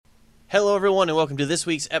Hello, everyone, and welcome to this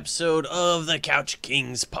week's episode of the Couch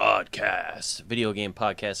Kings podcast, video game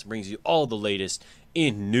podcast that brings you all the latest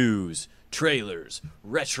in news, trailers,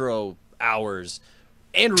 retro hours,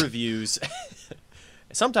 and reviews.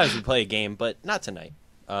 Sometimes we play a game, but not tonight.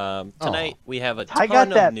 Tonight we have a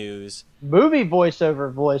ton of news. Movie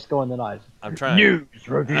voiceover voice going tonight. I'm trying. News,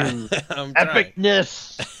 reviews,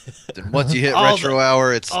 epicness. Then once you hit retro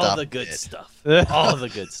hour, it's all the good stuff. All the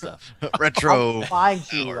good stuff. Retro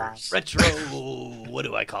hours. Retro. What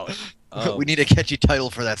do I call it? We need a catchy title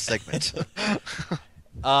for that segment.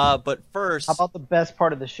 But first, how about the best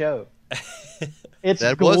part of the show? It's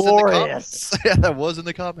that glorious. Yeah, that was in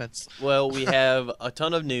the comments. Well, we have a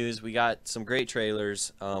ton of news. We got some great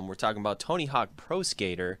trailers. We're talking about Tony Hawk Pro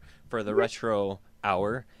Skater for the retro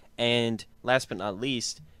hour. And last but not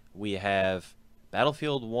least, we have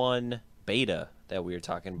Battlefield 1 beta that we are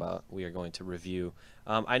talking about. We are going to review.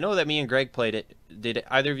 I know that me and Greg played it. Did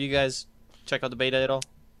either of you guys check out the beta at all?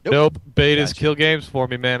 Nope. Betas kill games for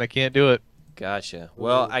me, man. I can't do it. Gotcha.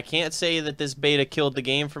 Well, I can't say that this beta killed the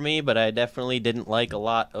game for me, but I definitely didn't like a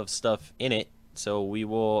lot of stuff in it. So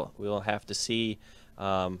we'll have to see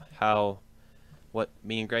what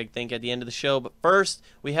me and Greg think at the end of the show. But first,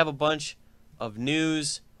 we have a bunch of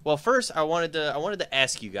news. Well, first I wanted to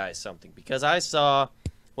ask you guys something because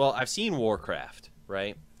I've seen Warcraft,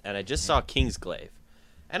 right? And I just saw Kingsglaive.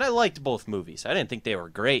 And I liked both movies. I didn't think they were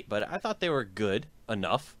great, but I thought they were good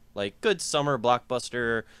enough. Like, good summer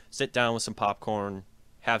blockbuster, sit down with some popcorn,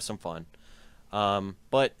 have some fun.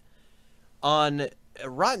 But on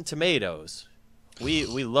Rotten Tomatoes, we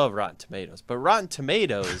love Rotten Tomatoes, but Rotten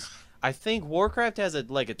Tomatoes, I think Warcraft has a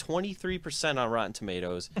 23% on Rotten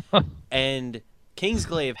Tomatoes, and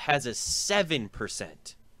Kingsglaive has a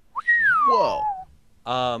 7%. Whoa.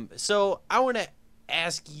 So I want to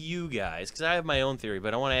ask you guys, because I have my own theory,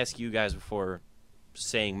 but I want to ask you guys before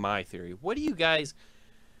saying my theory. Why do you guys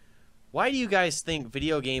think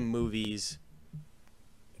video game movies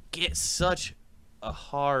get such a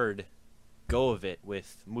hard go of it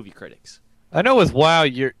with movie critics? I know with WoW,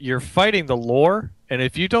 you're fighting the lore, and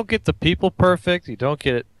if you don't get the people perfect, you don't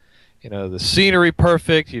get, the scenery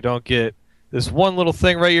perfect, you don't get this one little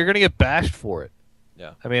thing right, you're gonna get bashed for it.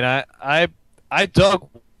 Yeah. I mean, I dug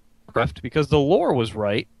Warcraft because the lore was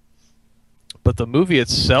right, but the movie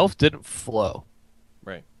itself didn't flow.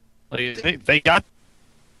 Right. Like they got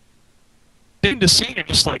into scene and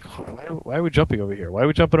just like, why are we jumping over here? Why are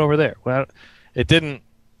we jumping over there? Well, it didn't.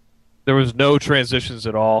 There was no transitions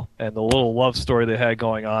at all, and the little love story they had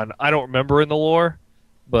going on, I don't remember in the lore,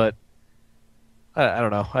 but I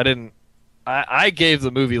don't know. I didn't. I gave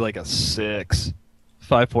the movie like a 6,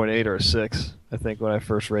 5.8 or a 6, I think, when I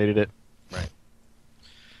first rated it. Right.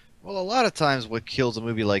 Well, a lot of times what kills a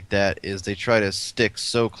movie like that is they try to stick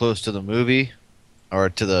so close to the movie or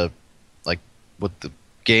to the, what the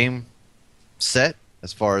game set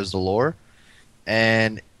as far as the lore,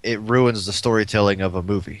 and it ruins the storytelling of a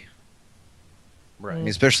movie. Right. I mean,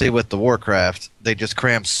 especially with the Warcraft, they just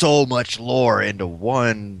cram so much lore into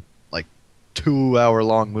one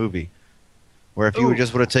 2-hour-long movie. Where if you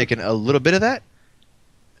just would have taken a little bit of that,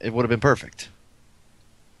 it would have been perfect.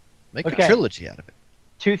 Make a trilogy out of it.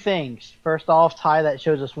 2 things. First off, Ty, that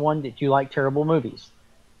shows us one that you like terrible movies.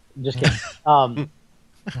 Just kidding.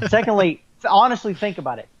 Secondly, honestly, think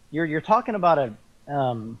about it. You're talking about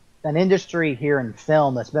an industry here in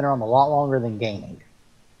film that's been around a lot longer than gaming.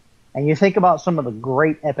 And you think about some of the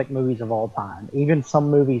great epic movies of all time, even some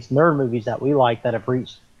movies, nerd movies that we like that have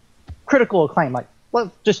reached critical acclaim,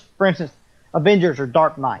 just for instance, Avengers or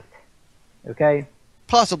Dark Knight. Okay?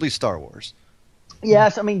 Possibly Star Wars.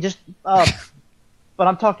 Yes, I mean, but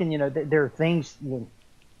I'm talking, there are things,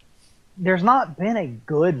 there's not been a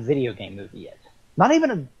good video game movie yet. Not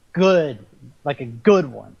even a good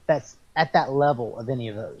one that's at that level of any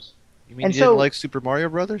of those. You mean you didn't like Super Mario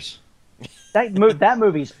Brothers? That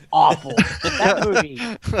movie's awful. That movie.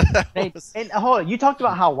 Hold on, you talked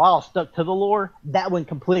about how WoW stuck to the lore. That went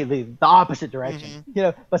completely the opposite direction.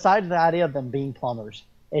 Mm-hmm. Besides the idea of them being plumbers,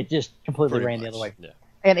 it just completely ran the other way. Yeah.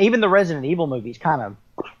 And even the Resident Evil movies kind of,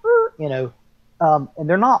 and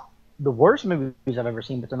they're not the worst movies I've ever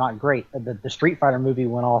seen, but they're not great. The Street Fighter movie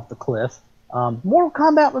went off the cliff. Mortal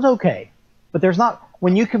Kombat was okay, but there's not.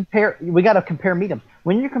 When you compare, we got to compare mediums.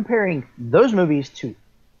 When you're comparing those movies to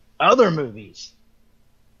other movies,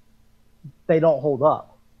 they don't hold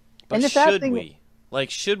up. But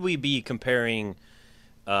should we be comparing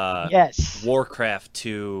yes. Warcraft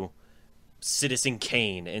to Citizen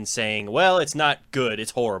Kane and saying, well, it's not good,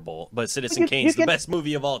 it's horrible, but Citizen Kane's the best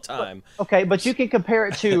movie of all time? Okay, but you can compare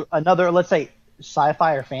it to another, let's say,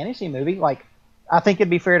 sci-fi or fantasy movie. I think it'd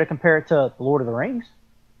be fair to compare it to The Lord of the Rings.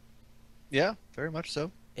 Yeah, very much so.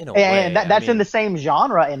 In a way, And that's I in mean, the same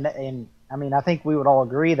genre. And I mean, I think we would all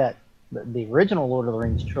agree that the original Lord of the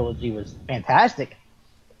Rings trilogy was fantastic.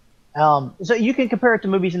 So you can compare it to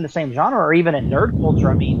movies in the same genre or even in nerd culture.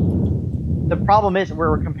 I mean, the problem is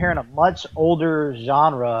we're comparing a much older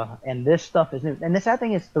genre, and this stuff is new. And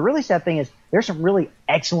the really sad thing is there's some really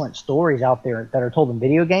excellent stories out there that are told in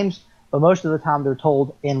video games, but most of the time they're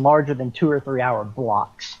told in larger than 2 or 3 hour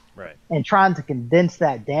blocks. right. And trying to condense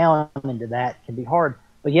that down into that can be hard.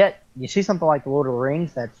 But yet, you see something like The Lord of the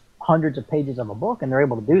Rings that's hundreds of pages of a book, and they're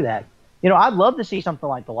able to do that. You know, I'd love to see something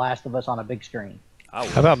like The Last of Us on a big screen. I How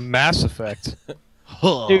would. about Mass Effect?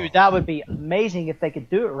 Dude, that would be amazing if they could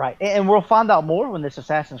do it right. And we'll find out more when this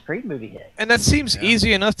Assassin's Creed movie hits. And that seems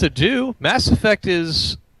easy enough to do. Mass Effect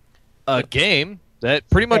is a game that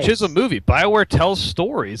pretty much is a movie. BioWare tells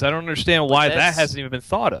stories. I don't understand why that that's- hasn't even been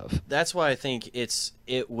thought of. That's why I think it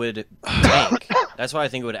would tank. That's why I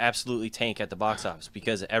think it would absolutely tank at the box office,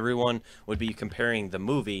 because everyone would be comparing the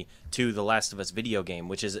movie to the Last of Us video game,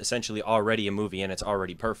 which is essentially already a movie and it's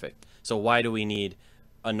already perfect. So why do we need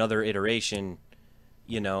another iteration,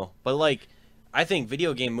 you know? But like, I think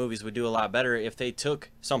video game movies would do a lot better if they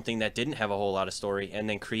took something that didn't have a whole lot of story and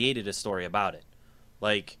then created a story about it.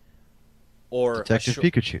 Like, or Detective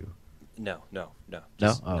Pikachu. No. No?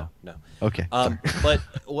 Just- Oh. no. Okay. But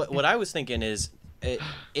what I was thinking is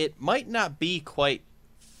it might not be quite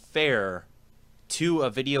fair to a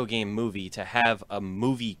video game movie to have a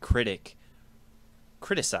movie critic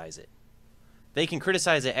criticize it. They can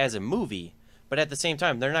criticize it as a movie, but at the same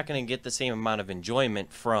time, they're not going to get the same amount of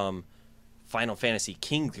enjoyment from Final Fantasy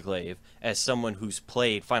Kingsglaive as someone who's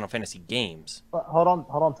played Final Fantasy games. But hold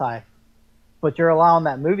on, Ty. But you're allowing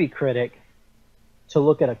that movie critic to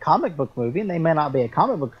look at a comic book movie, and they may not be a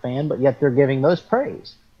comic book fan, but yet they're giving those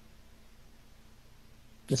praise.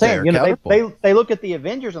 The Fair same, you know, counterpoint. they look at the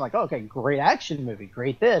Avengers and like, oh, okay, great action movie,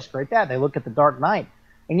 great this, great that. They look at the Dark Knight,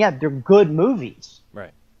 and yeah, they're good movies,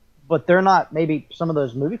 Right. but they're not. Maybe some of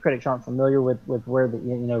those movie critics aren't familiar with where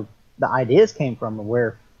the ideas came from, or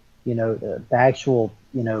where the actual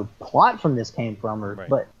plot from this came from, or Right.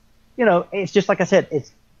 but it's just like I said,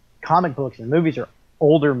 it's comic books and movies are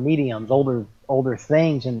older mediums, older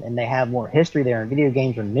things, and they have more history there. And video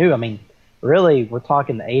games are new. I mean, really, we're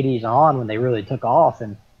talking the 80s on when they really took off.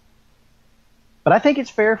 But I think it's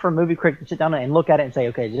fair for a movie critic to sit down and look at it and say,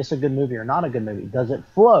 okay, is this a good movie or not a good movie? Does it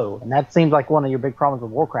flow? And that seems like one of your big problems with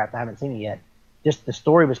Warcraft. I haven't seen it yet. Just the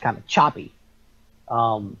story was kind of choppy.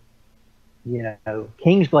 Kingsglaive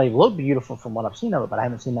looked beautiful from what I've seen of it, but I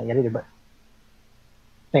haven't seen that yet either. But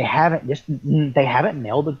they haven't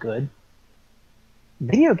nailed a good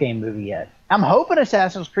video game movie yet. I'm hoping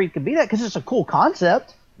Assassin's Creed could be that because it's a cool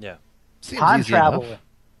concept. Yeah. Seems Time easy travel, enough.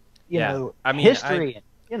 Yeah. I mean, history,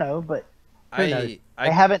 but who knows? I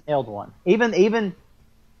They haven't nailed one. Even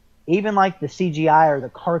like the CGI or the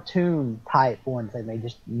cartoon type ones, they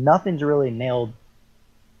just nothing's really nailed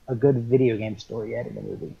a good video game story yet in the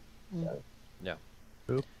movie.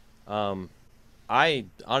 So. I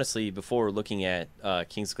honestly, before looking at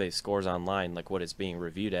Kingsglaive scores online, like what it's being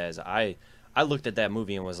reviewed as, I looked at that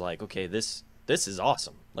movie and was like, okay, this is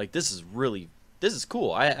awesome. Like this is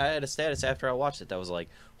cool. I had a status after I watched it that was like,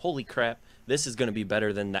 holy crap, this is going to be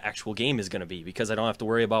better than the actual game is going to be, because I don't have to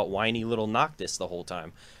worry about whiny little Noctis the whole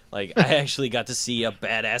time. Like I actually got to see a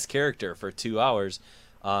badass character for 2 hours,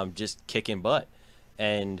 just kicking butt,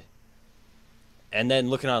 and then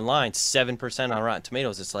looking online, 7% on Rotten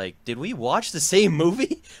Tomatoes. It's like, did we watch the same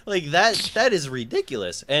movie? Like that is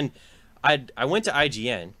ridiculous. And I went to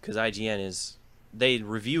IGN because IGN they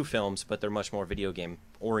review films, but they're much more video game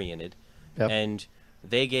oriented. Yep. And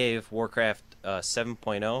they gave Warcraft a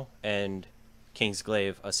 7.0 and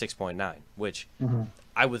Kingsglaive a 6.9, which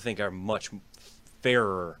I would think are much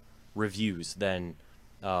fairer reviews than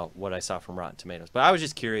what I saw from Rotten Tomatoes. But I was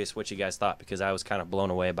just curious what you guys thought, because I was kind of blown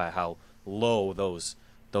away by how low those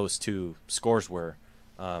two scores were,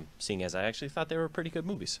 seeing as I actually thought they were pretty good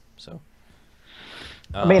movies. So,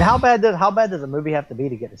 I mean, how bad does a movie have to be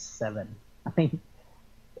to get a 7? I mean,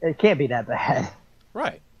 it can't be that bad.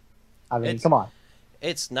 right? I mean, It's- come on.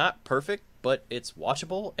 It's not perfect, but it's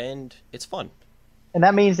watchable and it's fun. And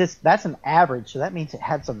that means that's an average, so that means it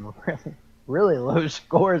had some really, really low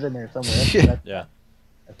scores in there somewhere. That's Yeah.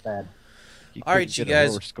 bad. All right, couldn't you get guys-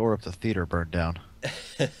 a lower score if the theater burned down.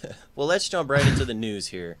 Well, let's jump right into the news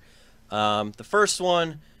here. The first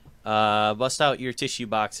one, bust out your tissue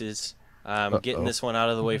boxes. I'm getting this one out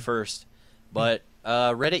of the way first. But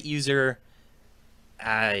Reddit user,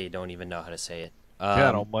 I don't even know how to say it.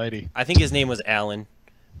 God almighty. I think his name was Alan.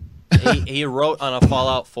 he wrote on a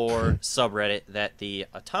Fallout 4 subreddit that the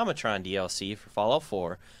Automatron DLC for Fallout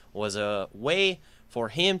 4 was a way for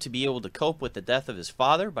him to be able to cope with the death of his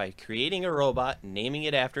father by creating a robot, naming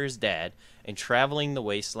it after his dad, and traveling the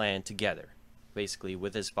wasteland together, basically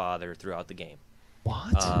with his father throughout the game.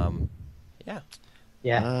 What? Yeah.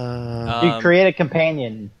 Yeah. You create a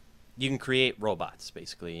companion. You can create robots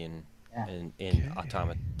basically in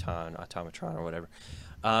Automatron or whatever.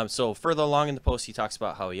 So further along in the post, he talks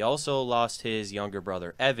about how he also lost his younger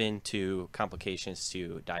brother Evan to complications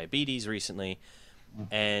to diabetes recently.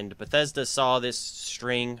 And Bethesda saw this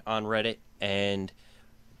string on Reddit and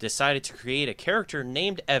decided to create a character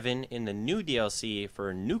named Evan in the new DLC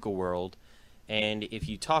for Nuka World. And if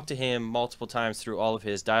you talk to him multiple times through all of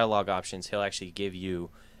his dialogue options, he'll actually give you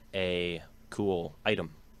a cool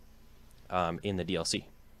item in the DLC.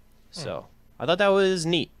 So I thought that was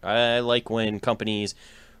neat. I like when companies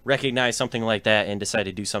recognize something like that and decide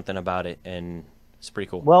to do something about it, and it's pretty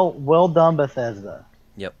cool. Well done, Bethesda.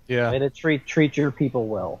 Yep. Yeah. Way to treat your people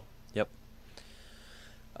well. Yep.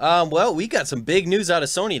 Well, we got some big news out of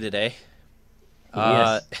Sony today.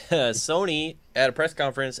 Yes. Sony at a press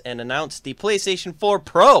conference and announced the PlayStation 4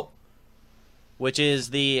 Pro, which is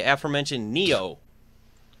the aforementioned Neo.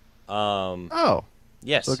 Oh,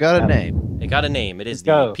 Yes. so it got a name. It got a name. It is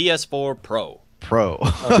Let's the go. PS4 Pro. Pro.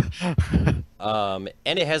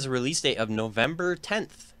 And it has a release date of November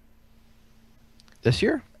 10th. This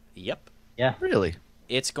year? Yep. Yeah. Really?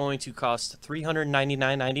 It's going to cost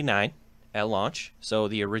 $399.99 at launch. So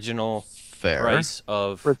the original Fair. price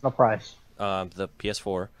of Original price. the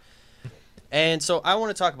PS4. And so I want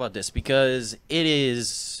to talk about this because it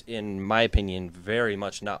is, in my opinion, very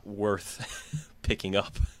much not worth picking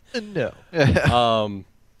up. No.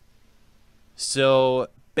 So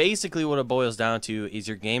basically what it boils down to is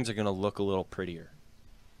your games are going to look a little prettier.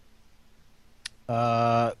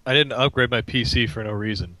 I didn't upgrade my PC for no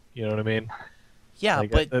reason. You know what I mean? Yeah,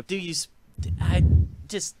 Like, but do you... I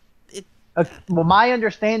just... Well, my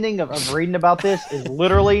understanding of reading about this is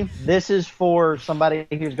literally this is for somebody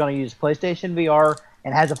who's going to use PlayStation VR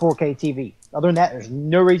and has a 4K TV. Other than that, there's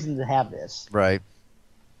no reason to have this. Right.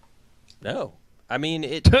 No. I mean,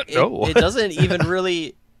 it No. it doesn't even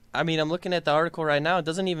really... I mean, I'm looking at the article right now. It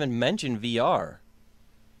doesn't even mention VR.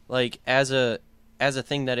 Like, as a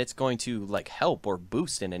thing that it's going to, like, help or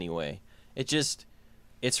boost in any way. It's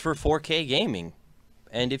for 4K gaming.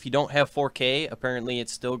 And if you don't have 4K, apparently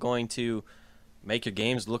it's still going to make your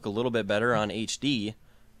games look a little bit better on HD.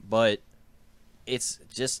 But it's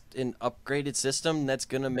just an upgraded system that's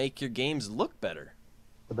going to make your games look better.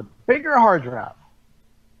 With a bigger hard drive.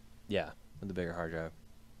 Yeah, with the bigger hard drive.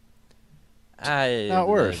 Not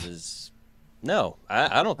worth. No,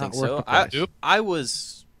 I don't think Not worth so. the price. I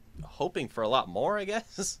was hoping for a lot more, I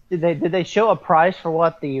guess. Did they show a price for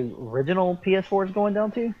what the original PS4 is going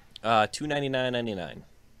down to? $299.99.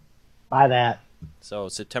 Buy that. So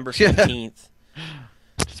September 15th.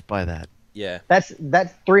 Just buy that. Yeah. That's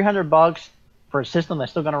 $300 for a system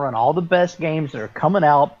that's still going to run all the best games that are coming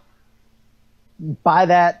out. Buy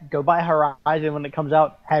that. Go buy Horizon when it comes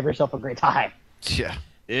out. Have yourself a great time. Yeah.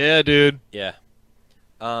 Yeah, dude. Yeah.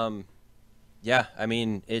 Yeah, I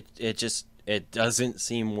mean, it doesn't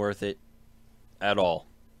seem worth it at all.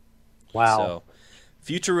 Wow. So,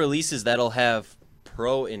 future releases that'll have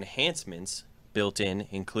pro enhancements built in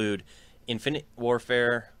include Infinite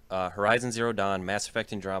Warfare, Horizon Zero Dawn, Mass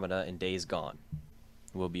Effect Andromeda, and Days Gone.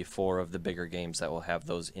 Will be 4 of the bigger games that will have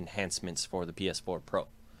those enhancements for the PS4 Pro.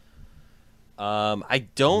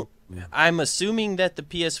 I'm assuming that the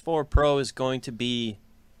PS4 Pro is going to be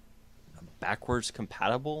backwards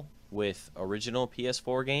compatible with original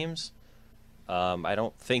PS4 games. I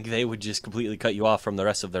don't think they would just completely cut you off from the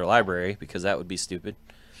rest of their library because that would be stupid.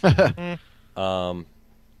 But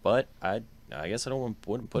I guess I wouldn't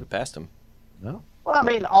put it past them. No. Well, I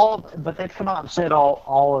mean, but they've come out and said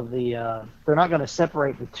all of the they're not going to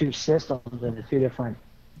separate the two systems into two different,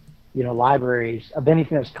 libraries of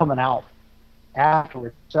anything that's coming out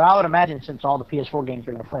afterwards. So I would imagine since all the PS4 games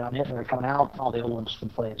are going to play on it and they're coming out, all the old ones can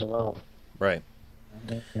play as well. Right.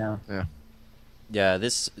 Yeah. Yeah,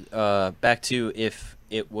 this back to if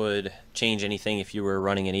it would change anything if you were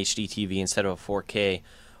running an HD TV instead of a 4K.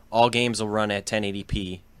 All games will run at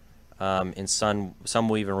 1080p, and some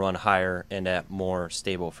will even run higher and at more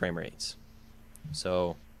stable frame rates.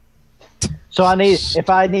 So I need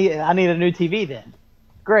a new TV then.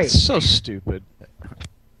 Great. It's so stupid.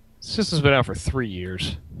 This system's been out for 3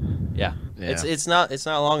 years. yeah. Yeah. It's not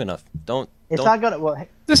long enough. Don't Not going to. Well,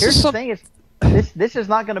 This here's is the some- thing: is this is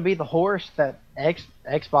not going to be the horse that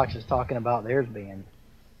Xbox is talking about theirs being.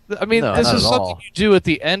 I mean, No, this not is at something all. you do at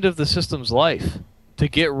the end of the system's life to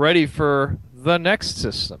get ready for the next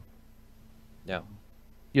system. Yeah.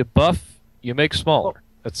 You buff, you make smaller.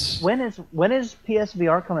 That's When is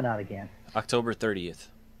PSVR coming out again? October 30th.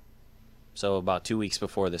 So about 2 weeks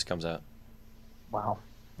before this comes out. Wow.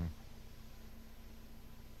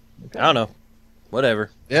 I don't know. Whatever.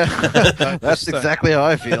 Yeah, that's exactly how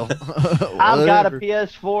I feel. I've got a Whatever.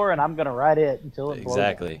 PS4 and I'm gonna ride it until it blows up.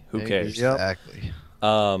 Exactly. Who cares? Exactly.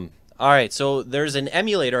 All right, so there's an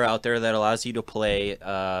emulator out there that allows you to play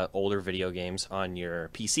older video games on your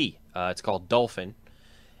PC. It's called Dolphin,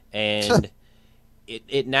 and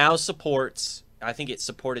it now supports. I think it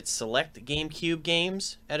supported select GameCube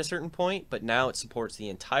games at a certain point, but now it supports the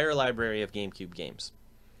entire library of GameCube games.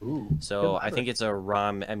 Ooh, So I think it's a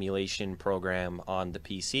ROM emulation program on the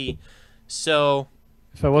PC. So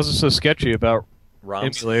if I wasn't so sketchy about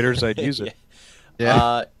ROMs. emulators, I'd use it.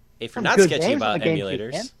 Yeah. If you're Some not good sketchy games on about the GameCube, man.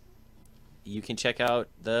 emulators, you can check out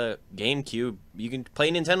the GameCube. You can play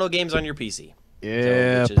Nintendo games on your PC.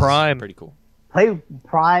 Yeah, which is Prime. Pretty cool. Play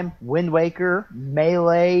Prime, Wind Waker,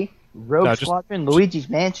 Melee, Rogue No, just- Squadron, Luigi's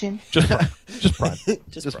Mansion, Just Prime. Just Prime.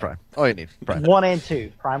 Just Prime. All you need. Prime. 1 and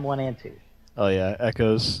 2. Prime 1 and 2. Oh yeah,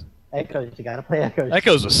 Echoes. Echoes, you gotta play Echoes.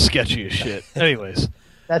 Echoes was sketchy as shit. Anyways,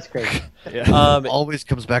 That's great. yeah. Always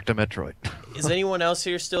comes back to Metroid. Is anyone else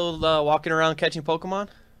here still walking around catching Pokemon?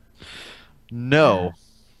 No.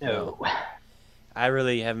 No. I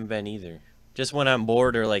really haven't been either. Just when I'm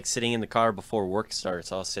bored or like sitting in the car before work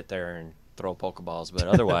starts, I'll sit there and throw Pokeballs. But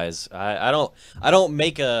otherwise, I don't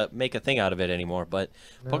make a thing out of it anymore. But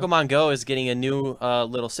Pokemon Go is getting a new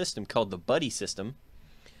little system called the Buddy system.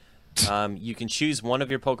 You can choose one of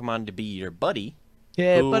your Pokemon to be your buddy.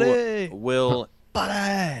 Yeah, who buddy. will.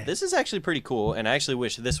 Buddy. This is actually pretty cool, and I actually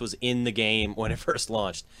wish this was in the game when it first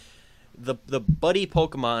launched. The buddy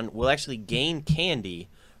Pokemon will actually gain candy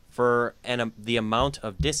for the amount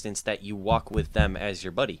of distance that you walk with them as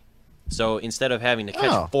your buddy. So instead of having to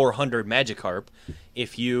catch 400 Magikarp,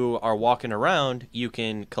 if you are walking around, you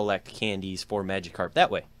can collect candies for Magikarp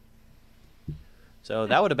that way. So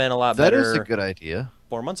that would have been a lot That better is a good idea.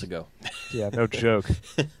 4 months ago. Yeah, no joke.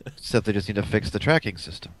 Except they just need to fix the tracking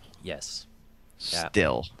system. Yes, Yeah.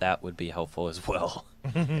 Still. that would be helpful as well.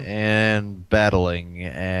 And battling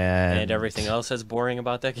And everything else that's boring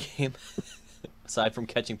about that game, aside from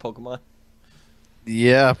catching Pokemon.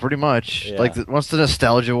 Yeah, pretty much. Yeah. Like once the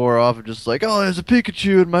nostalgia wore off, I'm just like, oh, there's a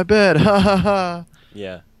Pikachu in my bed. Ha ha ha.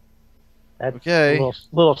 Yeah. That's Okay. a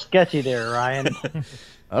little sketchy there, Ryan.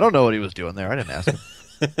 I don't know what he was doing there. I didn't ask him.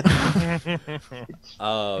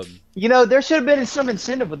 You know, there should have been some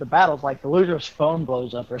incentive with the battles, like the loser's phone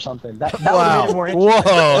blows up or something. That would have made it more interesting.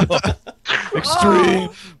 Whoa! Extreme.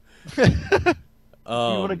 You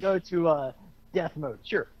want to go to death mode?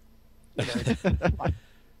 Sure.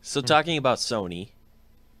 So talking about Sony,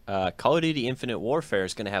 Call of Duty Infinite Warfare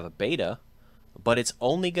is going to have a beta, but it's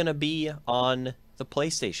only going to be on the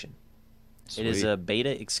PlayStation. It is Sweet. a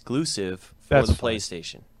beta exclusive for That's the fine.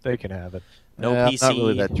 PlayStation. They can have it. No Yeah, I'm PC, not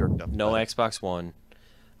really that jerked up no about it. Xbox One.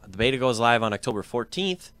 The beta goes live on October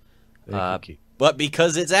 14th. They can keep. But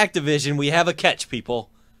because it's Activision, we have a catch, people.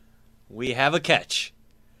 We have a catch.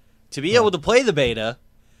 To be able to play the beta,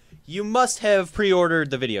 you must have pre-ordered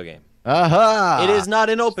the video game. Aha! It is not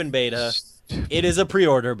an open beta. It is a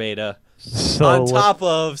pre-order beta. So On top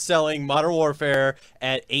of selling Modern Warfare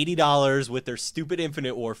at $80 with their stupid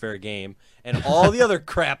Infinite Warfare game and all the other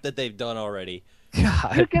crap that they've done already. You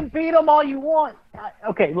God. can beat them all you want.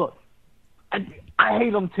 Okay, look, I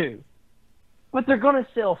hate them too, but they're going to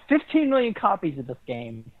sell 15 million copies of this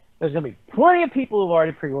game. There's going to be plenty of people who've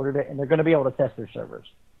already pre-ordered it, and they're going to be able to test their servers.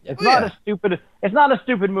 It's not a stupid. It's not a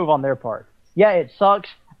stupid move on their part. Yeah, it sucks.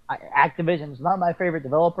 Activision's not my favorite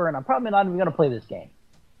developer, and I'm probably not even going to play this game.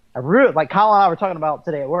 I really, like Kyle and I were talking about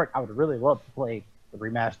today at work, I would really love to play the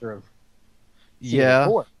remaster of Yeah.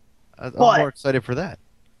 CD4. I'm But- more excited for that.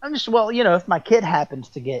 I'm just, well, you know, if my kid happens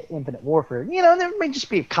to get Infinite Warfare, you know, there may just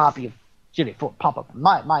be a copy of CD4 pop up in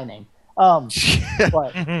my name. But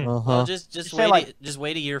Well, Uh-huh. just Say, wait. like- Just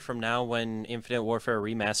wait a year from now when Infinite Warfare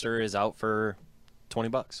Remaster is out for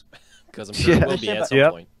 $20, because I'm sure Yeah. it will be at some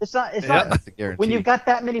Yep. point. it's not. It's Yeah. not. That's a guarantee. When you've got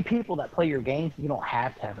that many people that play your games, you don't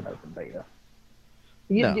have to have an open beta.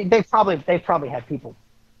 No. They probably have people.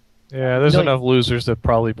 Yeah, there's Million. enough losers that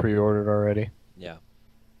probably pre-ordered already. Yeah.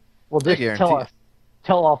 Well, I just guarantee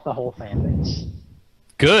tell off the whole fan base.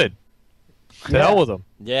 Good. To Yeah. hell with them.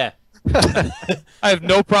 Yeah. I have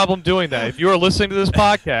no problem doing that. If you are listening to this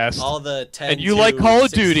podcast, All the 10 And you like Call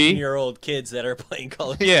of Duty. year-old kids that are playing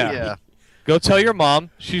Call of Duty. yeah, Yeah. go tell your mom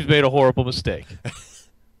she's made a horrible mistake.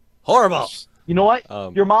 Horrible. You know what?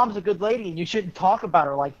 Um, Your mom's a good lady, and you shouldn't talk about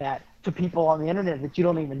her like that to people on the internet that you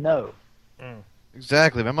don't even know.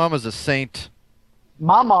 Exactly. My mom is a saint.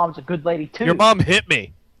 My mom's a good lady too. Your mom hit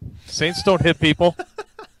me. Saints don't hit people.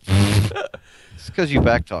 It's because you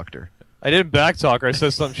backtalked her. I didn't backtalk her. I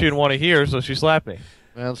said something she didn't want to hear, so she slapped me.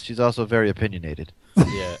 Well, she's also very opinionated.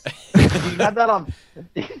 Yeah. You had that on.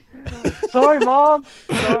 Sorry, mom.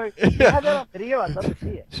 Sorry. You had that on video. I'd love to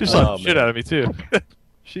see it. She slapped Oh, the shit man. out of me too.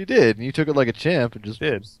 She did, and you took it like a champ and just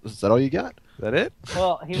Did. Is that all you got? Is that it?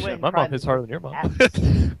 Well, he Shit, went. and my tried mom hits to- harder than your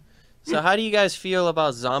mom. So how do you guys feel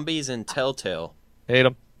about zombies and Telltale? Hate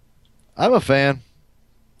them. I'm a fan.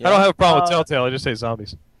 I don't have a problem with Uh, Telltale. I just hate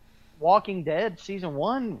zombies. Walking Dead season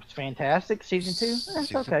 1 was fantastic. Season 2,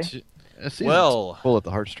 that's okay. Season's Well- pull at the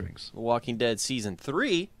heartstrings. Walking Dead season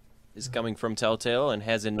 3 is coming from Telltale and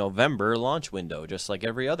has a November launch window, just like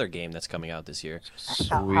every other game that's coming out this year. Sweet.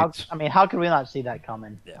 How could we not see that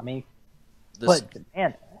coming? Yeah. I mean, This- but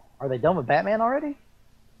man, are they done with Batman already?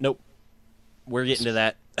 Nope. We're getting to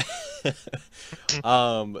that.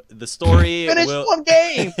 The story Finish will one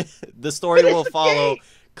game. the story Finish will the follow game!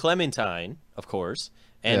 Clementine, of course,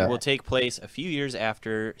 and Yeah. will take place a few years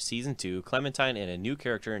after season 2. Clementine and a new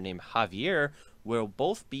character named Javier will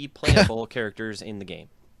both be playable characters in the game.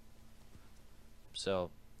 So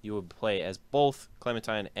you will play as both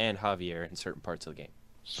Clementine and Javier in certain parts of the game.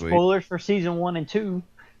 Sweet. Spoilers for season 1 and 2.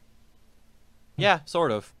 Yeah,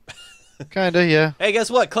 sort of. Kinda, yeah. Hey, guess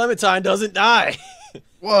what? Clementine doesn't die.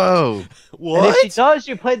 Whoa. And if she does,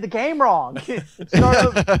 you played the game wrong. It's sort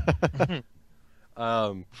of,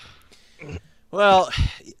 Well,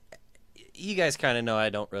 you guys kind of know I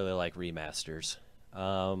don't really like remasters.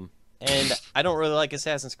 And I don't really like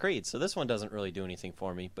Assassin's Creed, so this one doesn't really do anything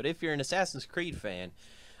for me. But if you're an Assassin's Creed fan,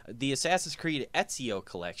 the Assassin's Creed Ezio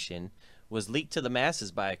collection was leaked to the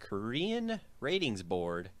masses by a Korean ratings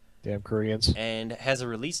board Damn Koreans. and has a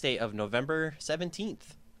release date of November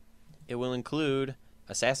 17th. It will include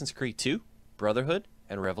Assassin's Creed 2, Brotherhood,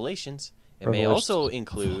 and Revelations. It may Revelations. also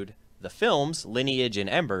include the films Lineage and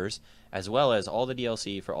Embers, as well as all the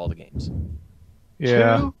DLC for all the games.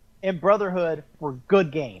 Yeah, 2 and Brotherhood were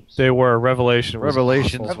good games. they were. Revelation was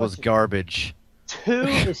Revelations awful. was garbage. 2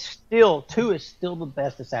 is still the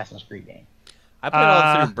best Assassin's Creed game. I played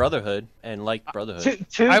all through Brotherhood and liked Brotherhood.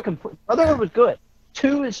 Brotherhood was good.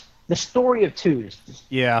 2 is the story of 2 is just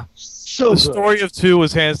Yeah, so the good. story of 2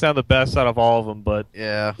 was hands down the best out of all of them, but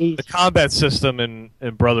Yeah. the combat system in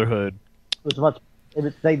Brotherhood, was much.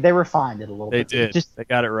 They refined it a little they bit. did. Just They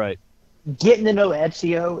got it right. getting to know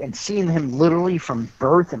Ezio and seeing him literally from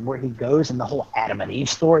birth and where he goes and the whole Adam and Eve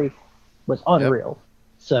story was unreal.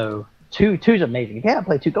 So 2's amazing. If you haven't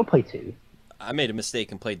played 2, go play 2. I made a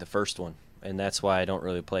mistake and played the first one, and that's why I don't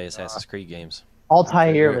really play Assassin's Creed games.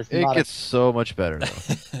 Altair was It not. gets so much better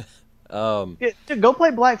though. Dude, go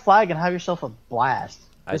play Black Flag and have yourself a blast.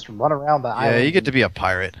 Just run around the Yeah, island. you get to be a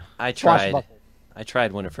pirate. I swashbuckle. tried. I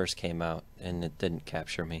tried when it first came out, and it didn't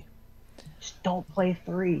capture me. Just don't play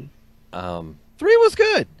 3. 3 was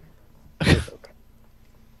good.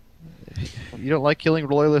 You don't like killing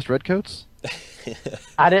royalist redcoats?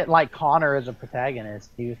 I didn't like Connor as a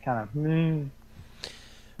protagonist. He was kind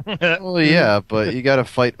of. Well, yeah, but you got to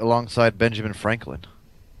fight alongside Benjamin Franklin.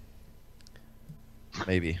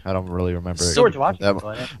 Maybe I don't really remember. it George that Washington. mu-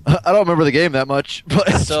 wasn't it? I don't remember the game that much, but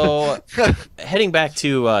So, heading back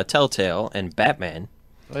to Telltale and Batman,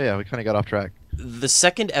 oh yeah, we kind of got off track. the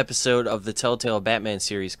second episode of the Telltale Batman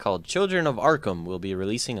series called Children of Arkham will be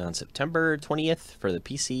releasing on September 20th for the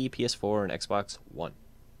PC, PS4, and Xbox One.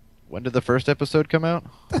 When did the first episode come out?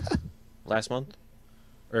 Last month?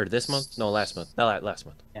 Or this month? No, last month. No, last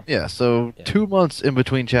month. Yeah, so Yeah. 2 months in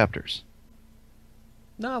between chapters.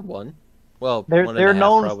 Not one. Well, They're one and a half,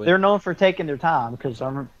 known probably. they're known for taking their time because I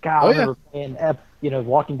remember, Oh, yeah. playing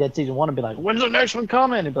Walking Dead season 1 and be like, when's the next one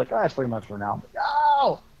coming? And be like, oh, that's 3 months from now. I'm like,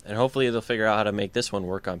 oh. And hopefully they'll figure out how to make this one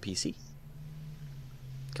work on PC.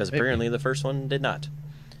 Because Maybe. apparently the first one did not.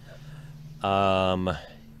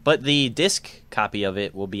 But the disc copy of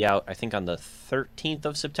it will be out, I think, on the 13th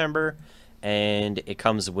of September. And it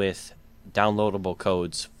comes with downloadable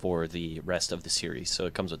codes for the rest of the series. So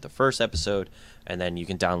it comes with the first episode, and then you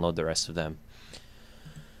can download the rest of them.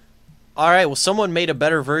 All right, well, someone made a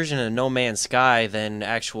better version of No Man's Sky than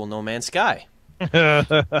actual No Man's Sky.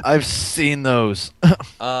 I've seen those.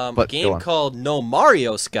 A But game go on. called No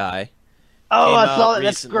Mario Sky Oh, came I out saw it.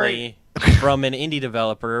 That's great. recently from an indie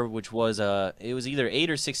developer, which was it was either 8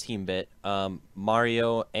 or 16-bit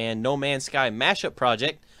Mario and No Man's Sky mashup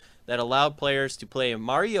project that allowed players to play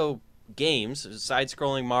Mario games, a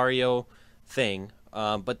side-scrolling Mario thing,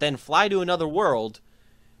 but then fly to another world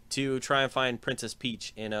to try and find Princess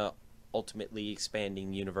Peach in a ultimately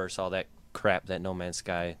expanding universe, all that crap that No Man's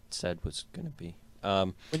Sky said was going to be.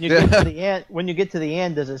 When you get to the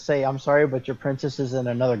end, does it say, "I'm sorry, but your princess is in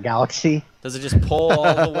another galaxy"? Does it just pull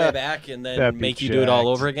all the way back and then That'd be make you do it all jacked.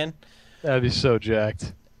 over again? That'd be so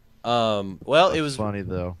jacked. Well, it was, funny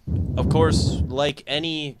though. of course, like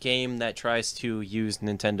any game that tries to use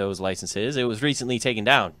Nintendo's licenses, it was recently taken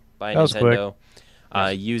down by That was Nintendo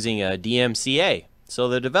using a DMCA. So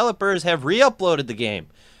the developers have re-uploaded the game.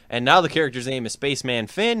 And now the character's name is Spaceman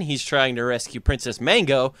Finn. He's trying to rescue Princess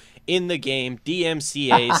Mango in the game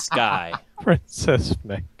DMCA Sky. Princess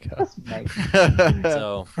Mango.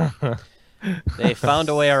 So they found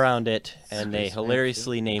a way around it, and they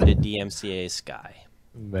hilariously named it DMCA Sky.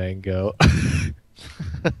 Mango.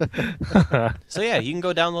 So yeah, you can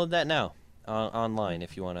go download that now online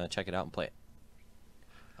if you want to check it out and play it.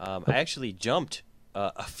 I actually jumped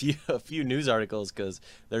a few news articles because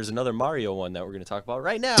there's another Mario one that we're going to talk about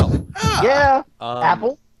right now. Yeah, Um,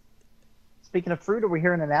 apple. Speaking of fruit, are we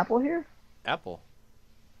hearing an apple here? Apple.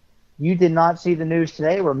 You did not see the news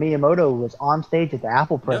today where Miyamoto was on stage at the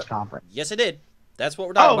Apple press conference. Yes, I did. That's what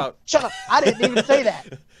we're talking about. Shut up! I didn't even say that.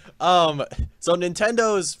 So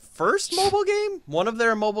Nintendo's first mobile game, one of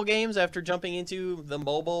their mobile games after jumping into the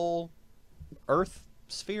mobile Earth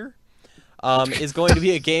sphere, is going to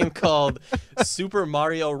be a game called Super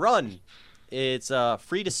Mario Run. It's a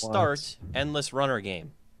free to start endless runner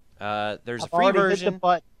game. There's a I've free already hit the version.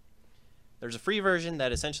 button. There's a free version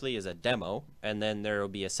that essentially is a demo, and then there will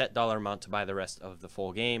be a set dollar amount to buy the rest of the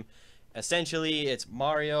full game. Essentially, it's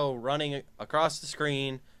Mario running across the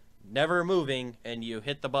screen, never moving, and you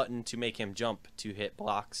hit the button to make him jump to hit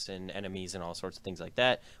blocks and enemies and all sorts of things like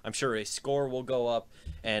that. I'm sure a score will go up,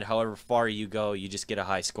 and however far you go, you just get a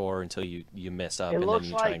high score until you mess up, It and then looks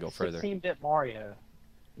you try like and go further. 16-bit Mario.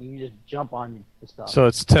 You can just jump on the stuff. So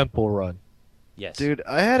it's Temple Run. Yes. Dude,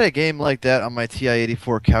 I had a game like that on my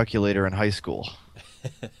TI-84 calculator in high school.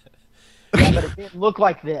 Yeah, but it didn't look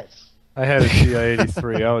like this. I had a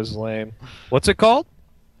TI-83. I was lame. What's it called?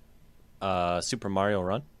 Super Mario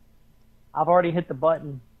Run. I've already hit the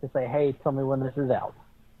button to say, "Hey, tell me when this is out."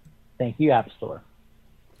 Thank you, App Store.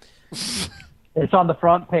 It's on the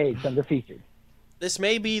front page under featured. This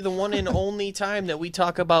may be the one and only time that we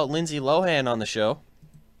talk about Lindsay Lohan on the show.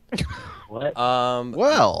 What?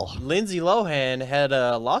 Well, Lindsay Lohan had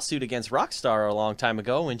a lawsuit against Rockstar a long time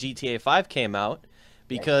ago when GTA 5 came out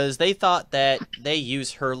because they thought that they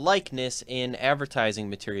used her likeness in advertising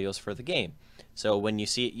materials for the game. So when you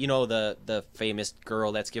see, you know, the famous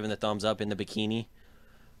girl that's giving the thumbs up in the bikini?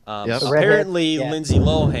 Yep. The redhead, Apparently, yeah. Lindsay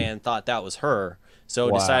Lohan thought that was her, so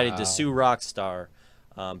decided Wow. to sue Rockstar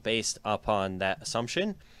based upon that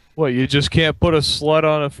assumption. What, you just can't put a slut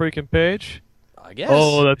on a freaking page? I guess.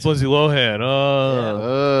 Oh, that's Lindsay Lohan.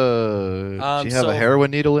 she have so- a heroin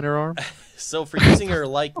needle in her arm? So for using her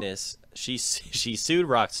likeness, she sued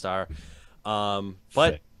Rockstar,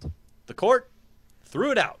 but the court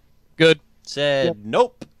threw it out. Good. Said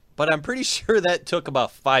nope, but I'm pretty sure that took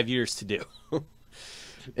about 5 years to do.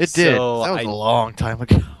 It did. So That was I- a long time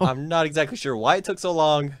ago. I'm not exactly sure why it took so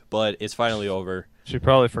long, but it's finally over. She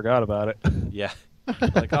probably forgot about it. Yeah.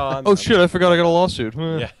 Like, Oh shit, I forgot I got a lawsuit.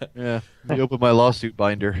 Yeah. Yeah. Let me open my lawsuit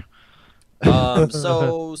binder.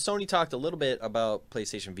 So Sony talked a little bit about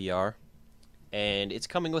PlayStation VR, and it's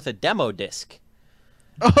coming with a demo disc,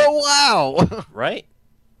 Oh, wow! right?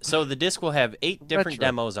 So the disc will have 8 different Retro.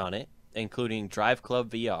 demos on it, including Drive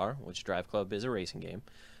Club VR, which Drive Club is a racing game,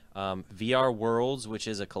 VR Worlds, which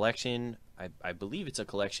is a collection, I believe it's a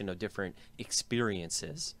collection of different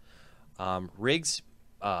experiences, Riggs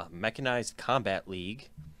Mechanized Combat League,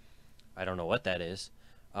 I don't know what that is,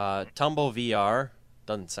 Tumble VR,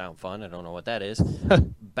 doesn't sound fun, I don't know what that is,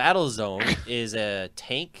 Battlezone is a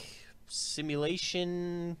tank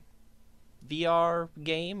simulation VR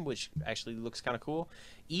game, which actually looks kind of cool.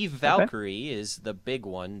 Eve Valkyrie is the big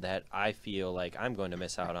one that I feel like I'm going to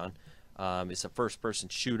miss out on. It's a first-person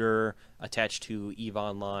shooter attached to EVE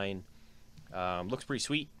Online. Looks pretty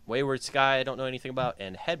sweet. Wayward Sky, I don't know anything about.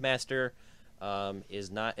 And Headmaster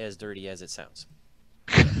is not as dirty as it sounds.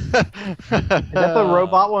 Is that the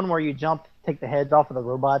robot one where you take the heads off of the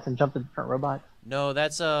robots and jump to different robots? No,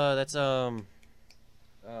 that's Headhunter.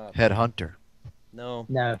 no,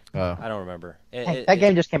 No. Oh. I don't remember. That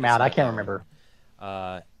game just came out. I can't remember.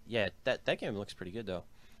 Yeah, that game looks pretty good though.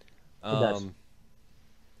 does.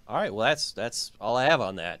 All right, well that's all I have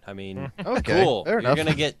on that. I mean, Okay, cool. fair You're enough.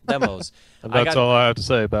 gonna get demos. And I that's got all I have to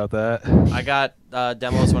say about that. I got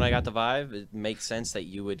demos when I got the Vive. It makes sense that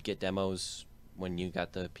you would get demos when you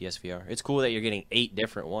got the PSVR. It's cool that you're getting 8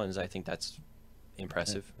 different ones. I think that's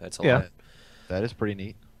impressive. That's a Yeah. lot. That is pretty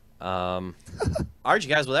neat. All right, you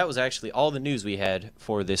guys. Well, that was actually all the news we had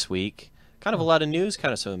for this week. kind of a lot of news,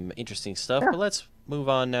 kind of some interesting stuff. But let's move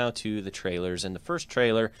on now to the trailers. And the first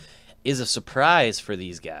trailer is a surprise for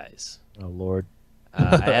these guys. Oh Lord.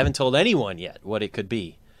 I haven't told anyone yet what it could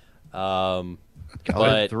be. But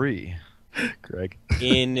 3. Greg.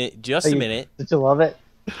 in just a minute, Did you love it?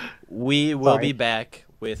 we will Sorry. be back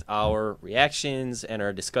with our reactions and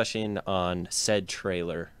our discussion on said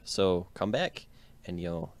trailer. So come back and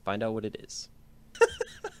you'll find out what it is.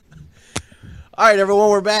 All right, everyone,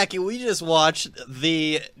 we're back, and we just watched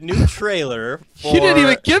the new trailer for You didn't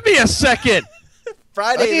even give me a second.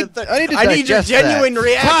 Friday the I need to I need your digest that. genuine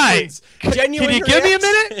reactions. Genuine Can you give me a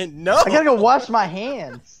reactions. minute? No. I gotta go wash my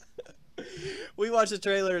hands. We watched the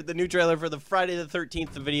trailer, the new trailer for the Friday the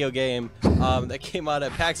 13th, the video game that came out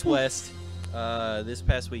at PAX West this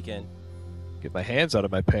past weekend. Get my hands out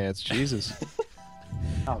of my pants, Jesus.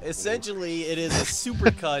 Essentially, it is a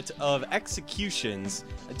supercut of executions,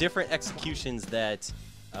 different executions that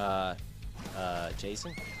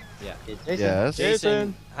Jason? Yeah. Jason, Yes.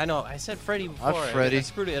 Jason. I know, I said Freddy before. Freddy. I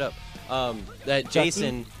screwed it up. That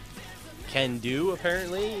Jason can do,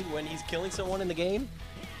 apparently, when he's killing someone in the game.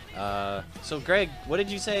 So, Greg, what did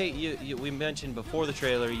you say? We mentioned before the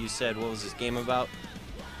trailer, you said, what was this game about?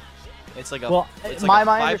 It's like a. Well, it's my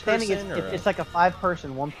like a understanding is five-person, or it's like a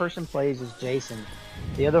 5-person. One person plays as Jason,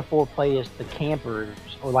 the other 4 play as the campers,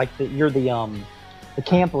 or like you're the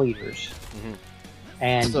camp leaders. Mhm.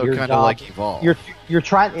 And So your kind job, of like Evolve. you're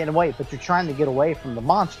trying in a way, but you're trying to get away from the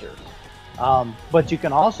monster. But you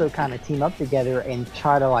can also kind of team up together and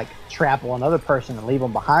try to like trap one other person and leave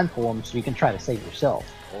them behind for them, so you can try to save yourself.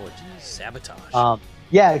 Oh, geez, sabotage.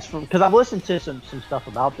 Yeah, it's because I've listened to some stuff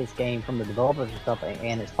about this game from the developers and stuff,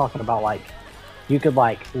 and it's talking about like you could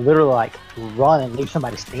like literally like run and leave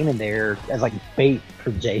somebody standing there as like bait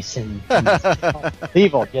for Jason.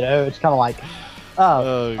 Evil, you know, it's kind of like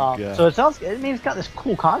God. so it sounds. I mean, it's got this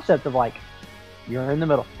cool concept of like you're in the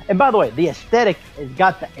middle. And by the way, the aesthetic has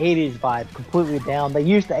got the '80s vibe completely down. They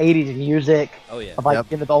used the '80s music Oh, yeah. of like Yep.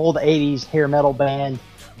 you know, the old '80s hair metal band.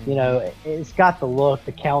 You know, it's got the look.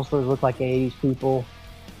 The counselors look like '80s people.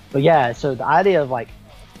 But yeah, so the idea of like,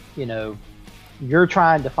 you know, you're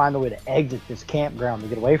trying to find a way to exit this campground to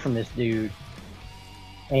get away from this dude,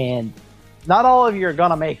 and not all of you are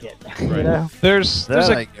gonna make it. You Right. know, There's That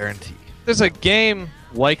a I guarantee. there's a game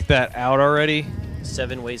like that out already.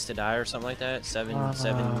 7 Ways to Die or something like that. Seven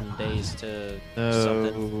days to